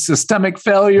character and systemic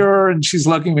failure? And she's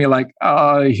looking at me like,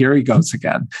 here he goes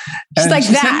again. She's like,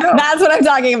 she said, no. That's what I'm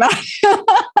talking about.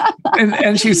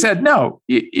 and she said, no,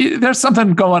 there's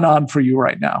something going on for you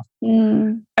right now.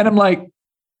 And I'm like,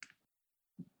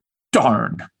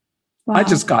 darn, wow. I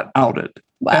just got outed.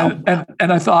 Wow.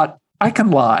 And I thought, I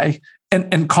can lie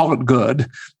and call it good,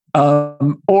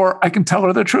 or I can tell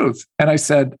her the truth. And I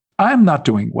said, I'm not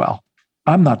doing well.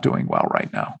 I'm not doing well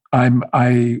right now.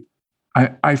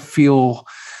 I feel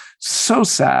so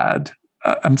sad.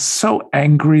 I'm so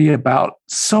angry about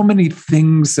so many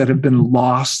things that have been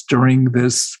lost during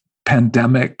this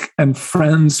pandemic, and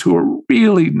friends who are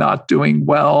really not doing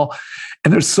well.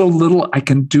 And there's so little I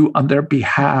can do on their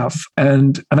behalf.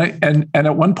 And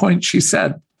at one point she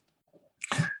said,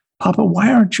 Papa,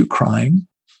 why aren't you crying?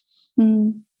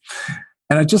 And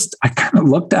I kind of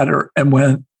looked at her and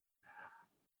went,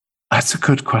 that's a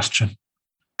good question.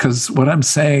 Because what I'm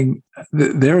saying,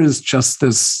 there is just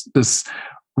this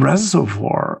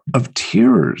reservoir of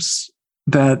tears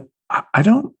that I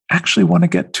don't actually want to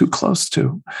get too close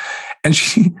to. And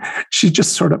she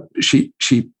just sort of, she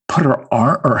put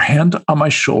her hand on my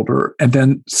shoulder and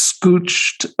then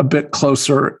scooched a bit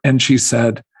closer. And she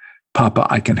said, Papa,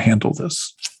 I can handle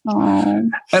this. Oh.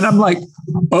 And I'm like,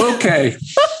 okay,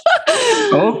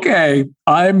 okay.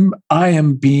 I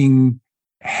am being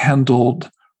handled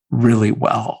really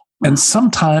well. And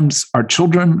sometimes our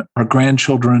children, our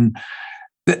grandchildren,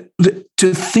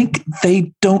 to think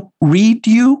they don't read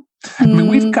you. I mean,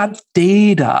 we've got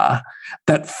data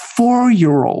that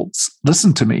 4-year-olds,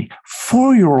 listen to me,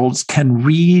 4-year-olds can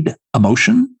read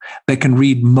emotion. They can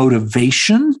read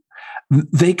motivation.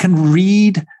 They can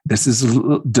read, this is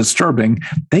disturbing,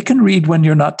 they can read when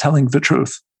you're not telling the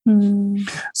truth.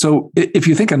 So if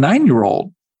you think a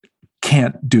 9-year-old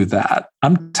can't do that,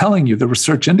 I'm telling you, the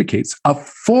research indicates a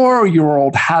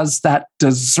 4-year-old has that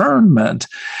discernment.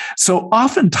 So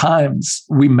oftentimes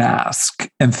we mask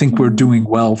and think we're doing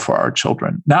well for our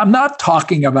children. Now, I'm not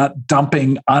talking about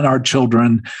dumping on our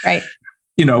children, right?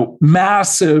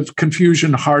 Massive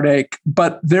confusion, heartache,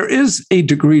 but there is a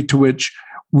degree to which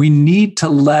we need to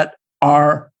let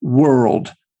our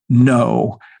world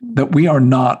know that we are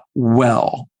not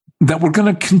well, that we're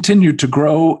going to continue to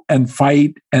grow and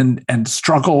fight and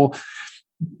struggle.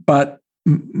 But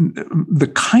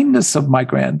the kindness of my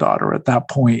granddaughter at that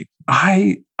point,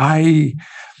 I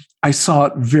saw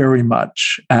it very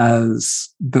much as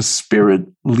the Spirit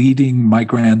leading my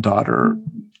granddaughter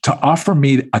to offer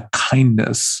me a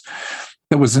kindness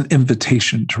that was an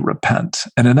invitation to repent.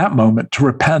 And in that moment, to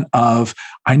repent of,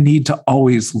 I need to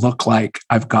always look like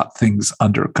I've got things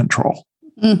under control.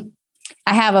 I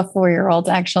have a 4-year-old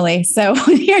actually. So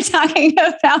when you're talking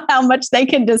about how much they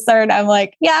can discern, I'm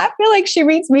like, yeah, I feel like she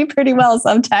reads me pretty well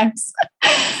sometimes.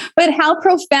 But how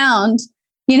profound,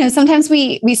 sometimes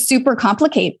we super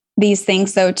complicate these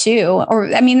things though too.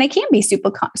 Or, I mean, they can be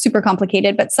super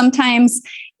complicated, but sometimes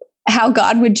how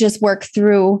God would just work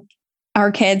through our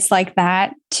kids like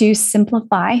that to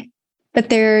simplify that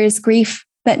there is grief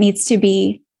that needs to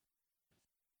be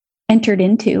entered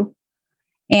into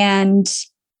and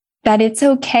that it's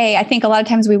okay. I think a lot of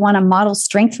times we want to model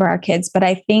strength for our kids, but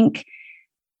I think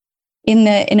in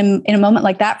a moment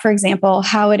like that, for example,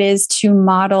 how it is to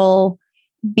model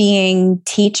being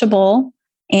teachable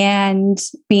and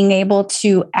being able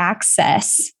to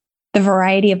access the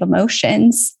variety of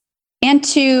emotions and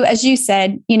to, as you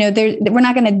said, we're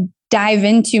not going to dive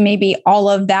into maybe all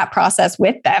of that process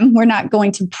with them. We're not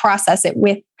going to process it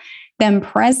with them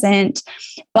present,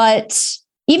 but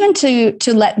even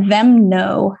to let them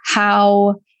know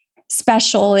how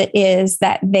special it is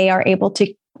that they are able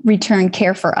to return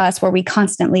care for us, where we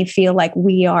constantly feel like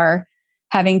we are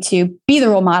having to be the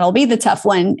role model, be the tough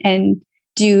one, and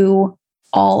do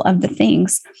all of the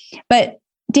things. But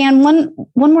Dan,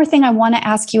 one more thing I want to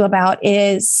ask you about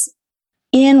is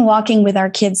in walking with our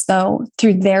kids, though,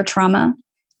 through their trauma.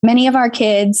 Many of our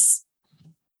kids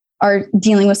are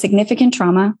dealing with significant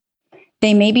trauma.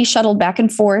 They may be shuttled back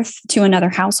and forth to another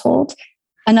household.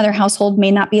 Another household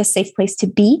may not be a safe place to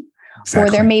be, exactly.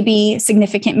 Or there may be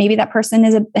significant, maybe that person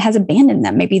has abandoned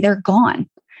them. Maybe they're gone.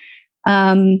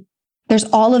 There's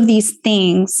all of these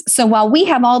things. So while we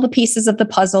have all the pieces of the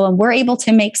puzzle and we're able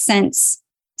to make sense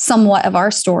somewhat of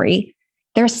our story,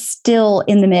 they're still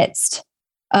in the midst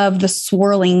of the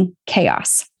swirling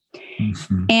chaos.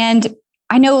 Mm-hmm. And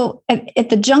I know at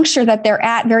the juncture that they're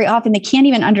at, very often they can't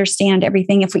even understand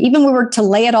everything. If we were to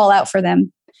lay it all out for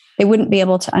them, they wouldn't be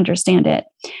able to understand it.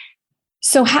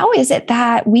 So how is it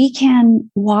that we can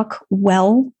walk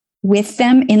well with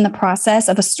them in the process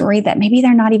of a story that maybe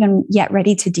they're not even yet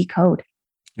ready to decode?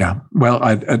 Yeah. Well,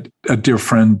 a dear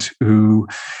friend who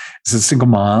is a single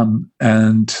mom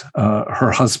and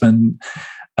her husband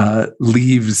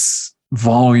leaves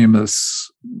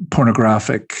voluminous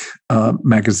pornographic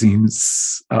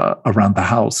magazines around the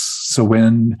house. So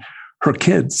when her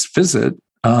kids visit,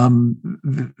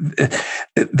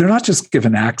 they're not just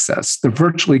given access; they're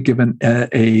virtually given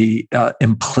a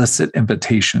implicit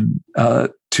invitation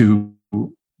to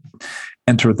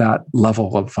enter that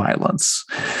level of violence.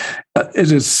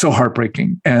 It is so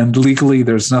heartbreaking, and legally,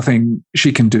 there's nothing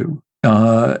she can do.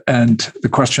 And the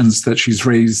questions that she's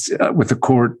raised with the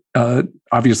court,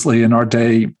 obviously in our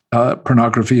day,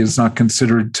 pornography is not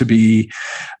considered to be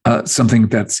something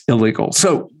that's illegal.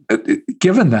 So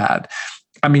given that,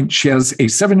 I mean, she has a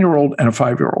 7-year-old and a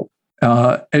 5-year-old.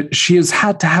 She has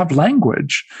had to have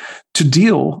language to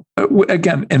deal,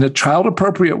 again, in a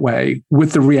child-appropriate way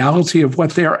with the reality of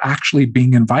what they are actually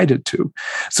being invited to.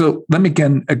 So let me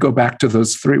again go back to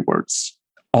those 3 words.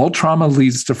 All trauma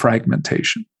leads to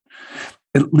fragmentation.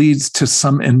 it leads to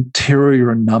some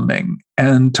interior numbing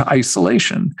and to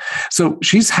isolation. So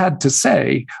she's had to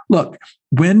say, look,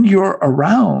 when you're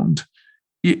around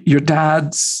your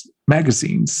dad's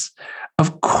magazines,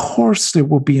 of course there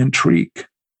will be intrigue.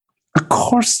 Of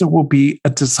course there will be a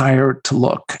desire to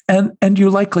look, and you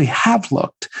likely have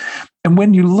looked. And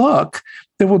when you look,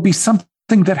 there will be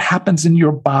something that happens in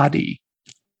your body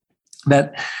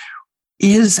that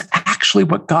is actually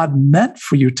what God meant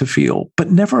for you to feel,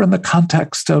 but never in the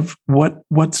context of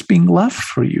what's being left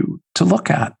for you to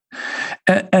look at.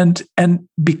 And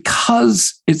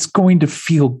because it's going to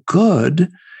feel good,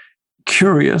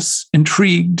 curious,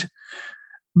 intrigued,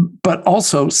 but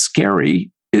also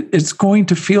scary, it's going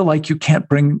to feel like you can't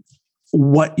bring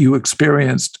what you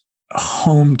experienced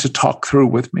home to talk through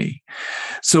with me.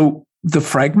 So the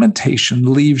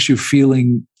fragmentation leaves you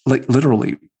feeling like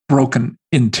literally broken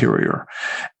interior.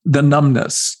 The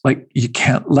numbness, like you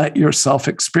can't let yourself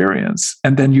experience.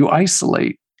 And then you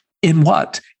isolate in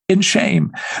what? In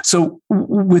shame. So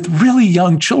with really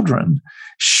young children,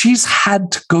 she's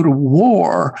had to go to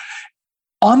war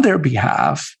on their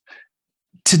behalf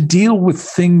to deal with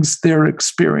things they're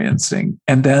experiencing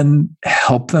and then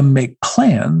help them make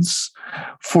plans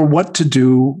for what to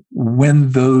do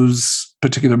when those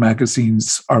particular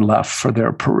magazines are left for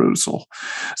their perusal.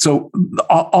 So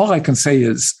all I can say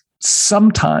is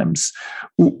sometimes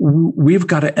we've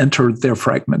got to enter their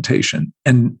fragmentation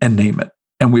and name it.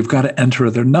 And we've got to enter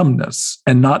their numbness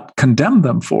and not condemn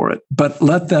them for it, but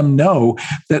let them know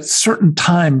that certain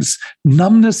times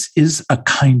numbness is a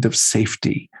kind of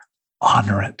safety.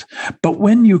 Honor it. But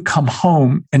when you come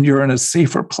home and you're in a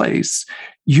safer place,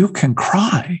 you can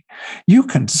cry, you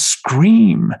can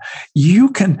scream, you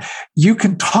can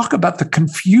talk about the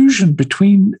confusion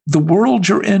between the world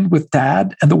you're in with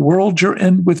dad and the world you're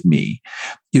in with me.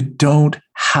 You don't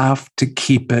have to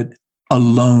keep it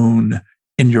alone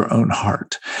in your own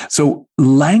heart. So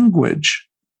language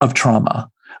of trauma,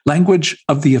 language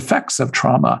of the effects of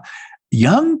trauma,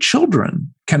 young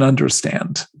children can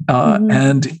understand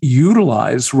and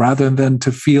utilize rather than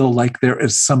to feel like there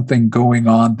is something going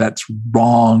on that's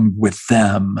wrong with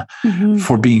them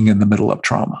for being in the middle of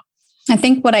trauma. I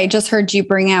think what I just heard you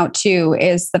bring out too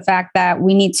is the fact that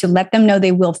we need to let them know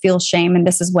they will feel shame and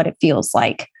this is what it feels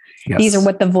like. Yes. These are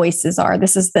what the voices are.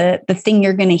 This is the thing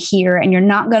you're going to hear and you're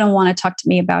not going to want to talk to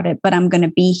me about it, but I'm going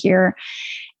to be here.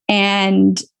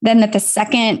 And then at the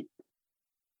second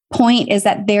point is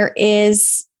that there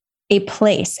is a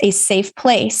place, a safe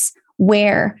place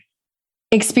where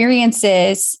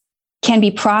experiences can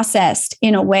be processed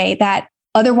in a way that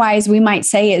otherwise we might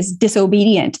say is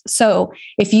disobedient. So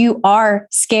if you are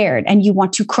scared and you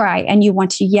want to cry and you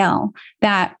want to yell,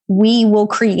 that we will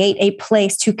create a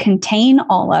place to contain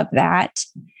all of that.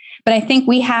 But I think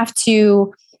we have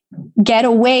to get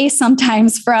away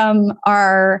sometimes from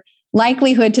our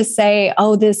likelihood to say,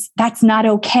 oh, that's not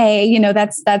okay.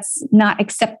 That's not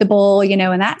acceptable,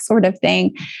 and that sort of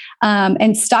thing.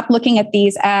 And stop looking at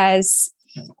these as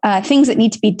things that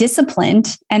need to be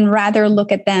disciplined and rather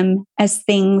look at them as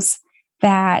things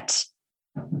that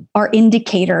are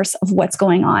indicators of what's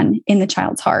going on in the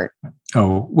child's heart.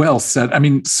 Oh, well said. I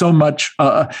mean, so much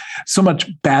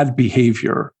bad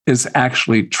behavior is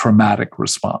actually traumatic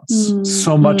response.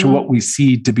 So much of what we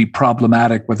see to be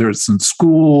problematic, whether it's in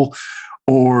school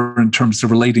or in terms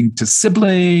of relating to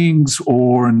siblings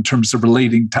or in terms of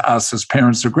relating to us as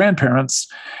parents or grandparents,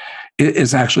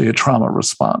 is actually a trauma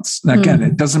response. Now, again,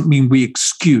 it doesn't mean we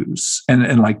excuse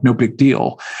and like no big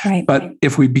deal. Right. But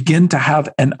if we begin to have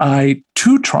an eye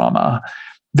to trauma,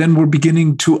 then we're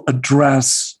beginning to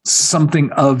address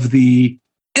something of the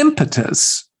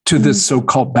impetus to this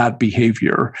so-called bad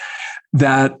behavior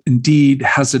that indeed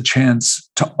has a chance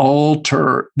to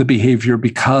alter the behavior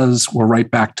because we're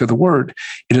right back to the word.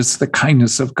 It is the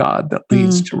kindness of God that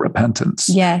leads to repentance.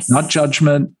 Yes. Not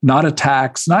judgment, not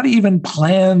attacks, not even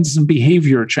plans and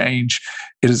behavior change.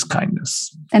 It is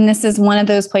kindness. And this is one of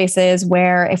those places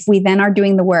where if we then are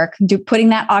doing the work, putting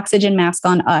that oxygen mask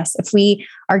on us, if we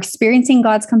are experiencing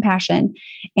God's compassion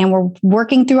and we're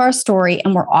working through our story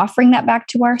and we're offering that back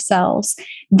to ourselves,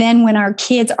 then when our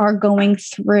kids are going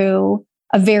through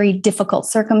a very difficult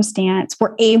circumstance,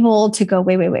 we're able to go,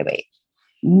 wait.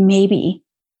 Maybe,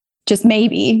 just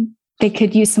maybe, they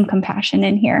could use some compassion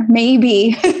in here.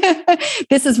 Maybe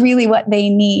this is really what they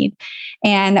need.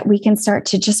 And that we can start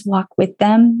to just walk with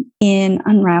them in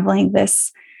unraveling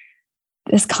this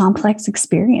complex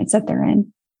experience that they're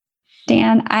in.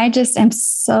 Dan, I just am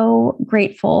so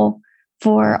grateful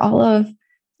for all of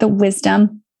the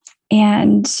wisdom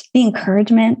and the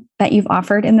encouragement that you've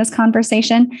offered in this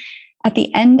conversation. At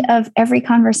the end of every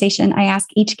conversation, I ask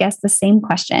each guest the same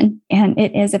question. And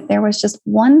it is, if there was just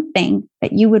one thing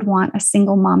that you would want a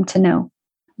single mom to know,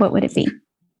 what would it be?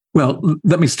 Well,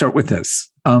 let me start with this.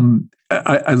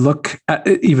 I look at,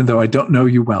 even though I don't know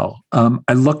you well,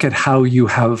 I look at how you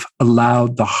have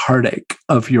allowed the heartache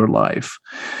of your life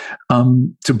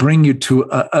to bring you to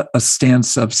a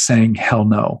stance of saying, hell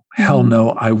no, hell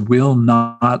no, I will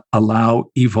not allow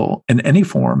evil in any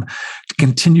form to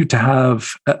continue to have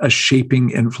a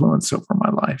shaping influence over my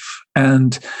life.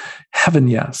 And heaven,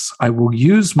 yes, I will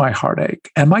use my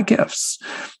heartache and my gifts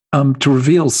to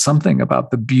reveal something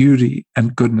about the beauty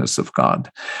and goodness of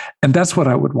God. And that's what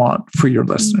I would want for your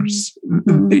listeners.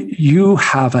 You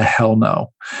have a hell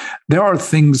no. There are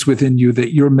things within you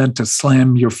that you're meant to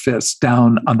slam your fist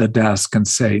down on the desk and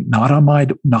say, not on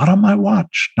my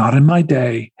watch, not in my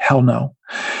day, hell no.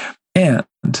 And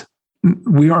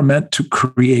we are meant to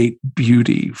create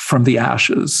beauty from the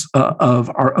ashes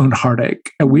of our own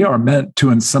heartache. And we are meant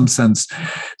to, in some sense,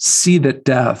 see that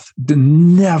death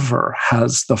never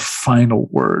has the final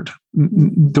word.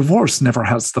 Divorce never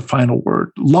has the final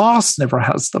word. Loss never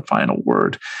has the final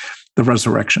word. The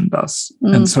resurrection does.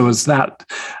 And so as that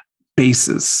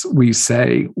basis, we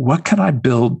say, what can I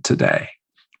build today?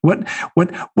 What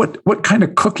kind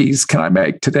of cookies can I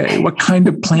make today? What kind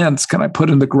of plants can I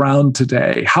put in the ground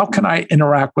today? How can I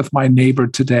interact with my neighbor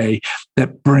today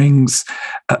that brings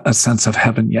a sense of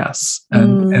heaven? Yes.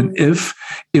 And if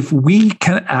we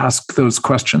can ask those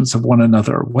questions of one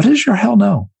another, what is your hell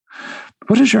no?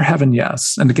 What is your heaven?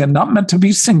 Yes. And again, not meant to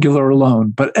be singular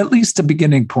alone, but at least a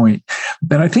beginning point.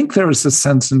 Then I think there is a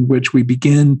sense in which we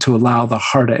begin to allow the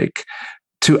heartache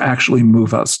to actually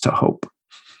move us to hope.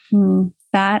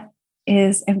 That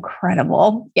is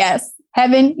incredible. Yes.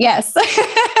 Heaven. Yes.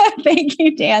 Thank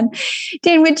you, Dan.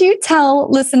 Dan, would you tell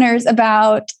listeners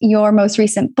about your most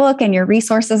recent book and your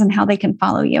resources and how they can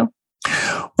follow you?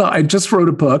 Well, I just wrote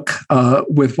a book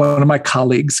with one of my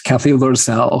colleagues, Kathy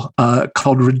Lorzell,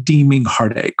 called Redeeming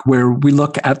Heartache, where we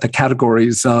look at the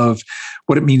categories of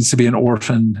what it means to be an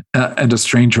orphan and a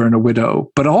stranger and a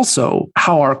widow, but also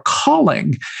how our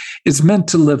calling is meant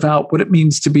to live out what it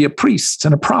means to be a priest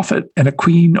and a prophet and a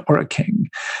queen or a king.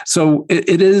 So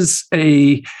it is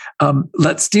a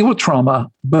let's deal with trauma,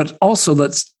 but also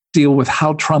let's deal with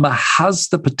how trauma has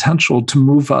the potential to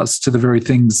move us to the very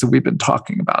things that we've been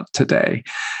talking about today.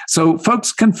 So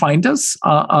folks can find us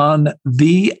on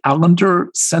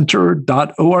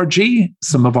theallendercenter.org,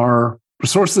 some of our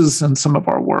resources and some of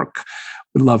our work.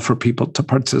 We'd love for people to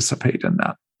participate in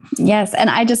that. Yes. And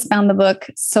I just found the book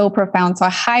so profound. So I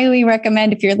highly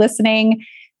recommend, if you're listening,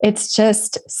 it's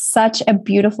just such a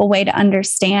beautiful way to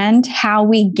understand how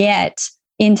we get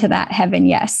into that heaven.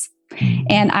 Yes.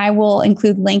 And I will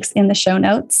include links in the show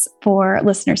notes for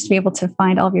listeners to be able to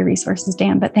find all of your resources,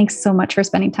 Dan. But thanks so much for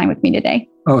spending time with me today.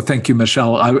 Oh, thank you,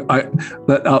 Michelle.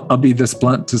 I'll be this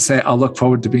blunt to say I'll look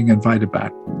forward to being invited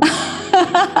back.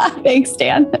 Thanks,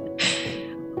 Dan.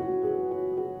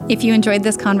 If you enjoyed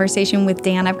this conversation with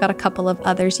Dan, I've got a couple of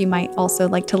others you might also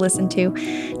like to listen to.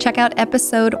 Check out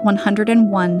episode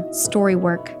 101,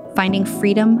 Storywork, Finding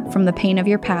Freedom from the Pain of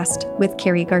Your Past with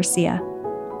Carrie Garcia.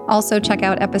 Also check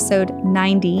out episode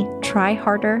 90, Try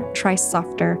Harder, Try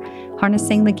Softer,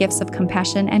 Harnessing the Gifts of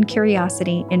Compassion and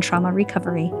Curiosity in Trauma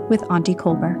Recovery with Auntie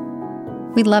Colbert.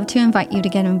 We'd love to invite you to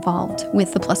get involved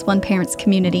with the Plus One Parents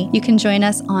community. You can join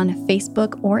us on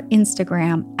Facebook or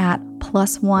Instagram at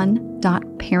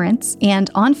 +1.parents. And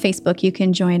on Facebook, you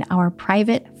can join our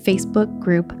private Facebook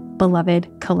group, Beloved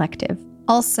Collective.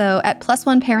 Also, at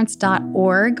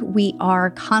 +1parents.org, we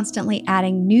are constantly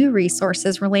adding new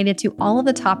resources related to all of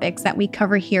the topics that we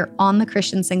cover here on the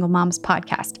Christian Single Moms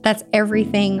podcast. That's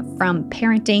everything from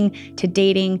parenting to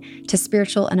dating to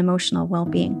spiritual and emotional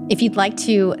well-being. If you'd like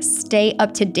to stay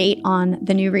up to date on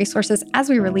the new resources as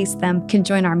we release them, you can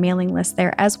join our mailing list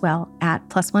there as well at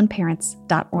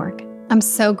 +1parents.org. I'm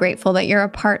so grateful that you're a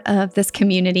part of this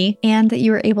community and that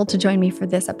you were able to join me for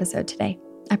this episode today.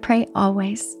 I pray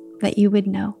always that you would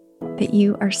know that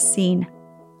you are seen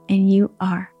and you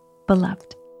are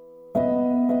beloved.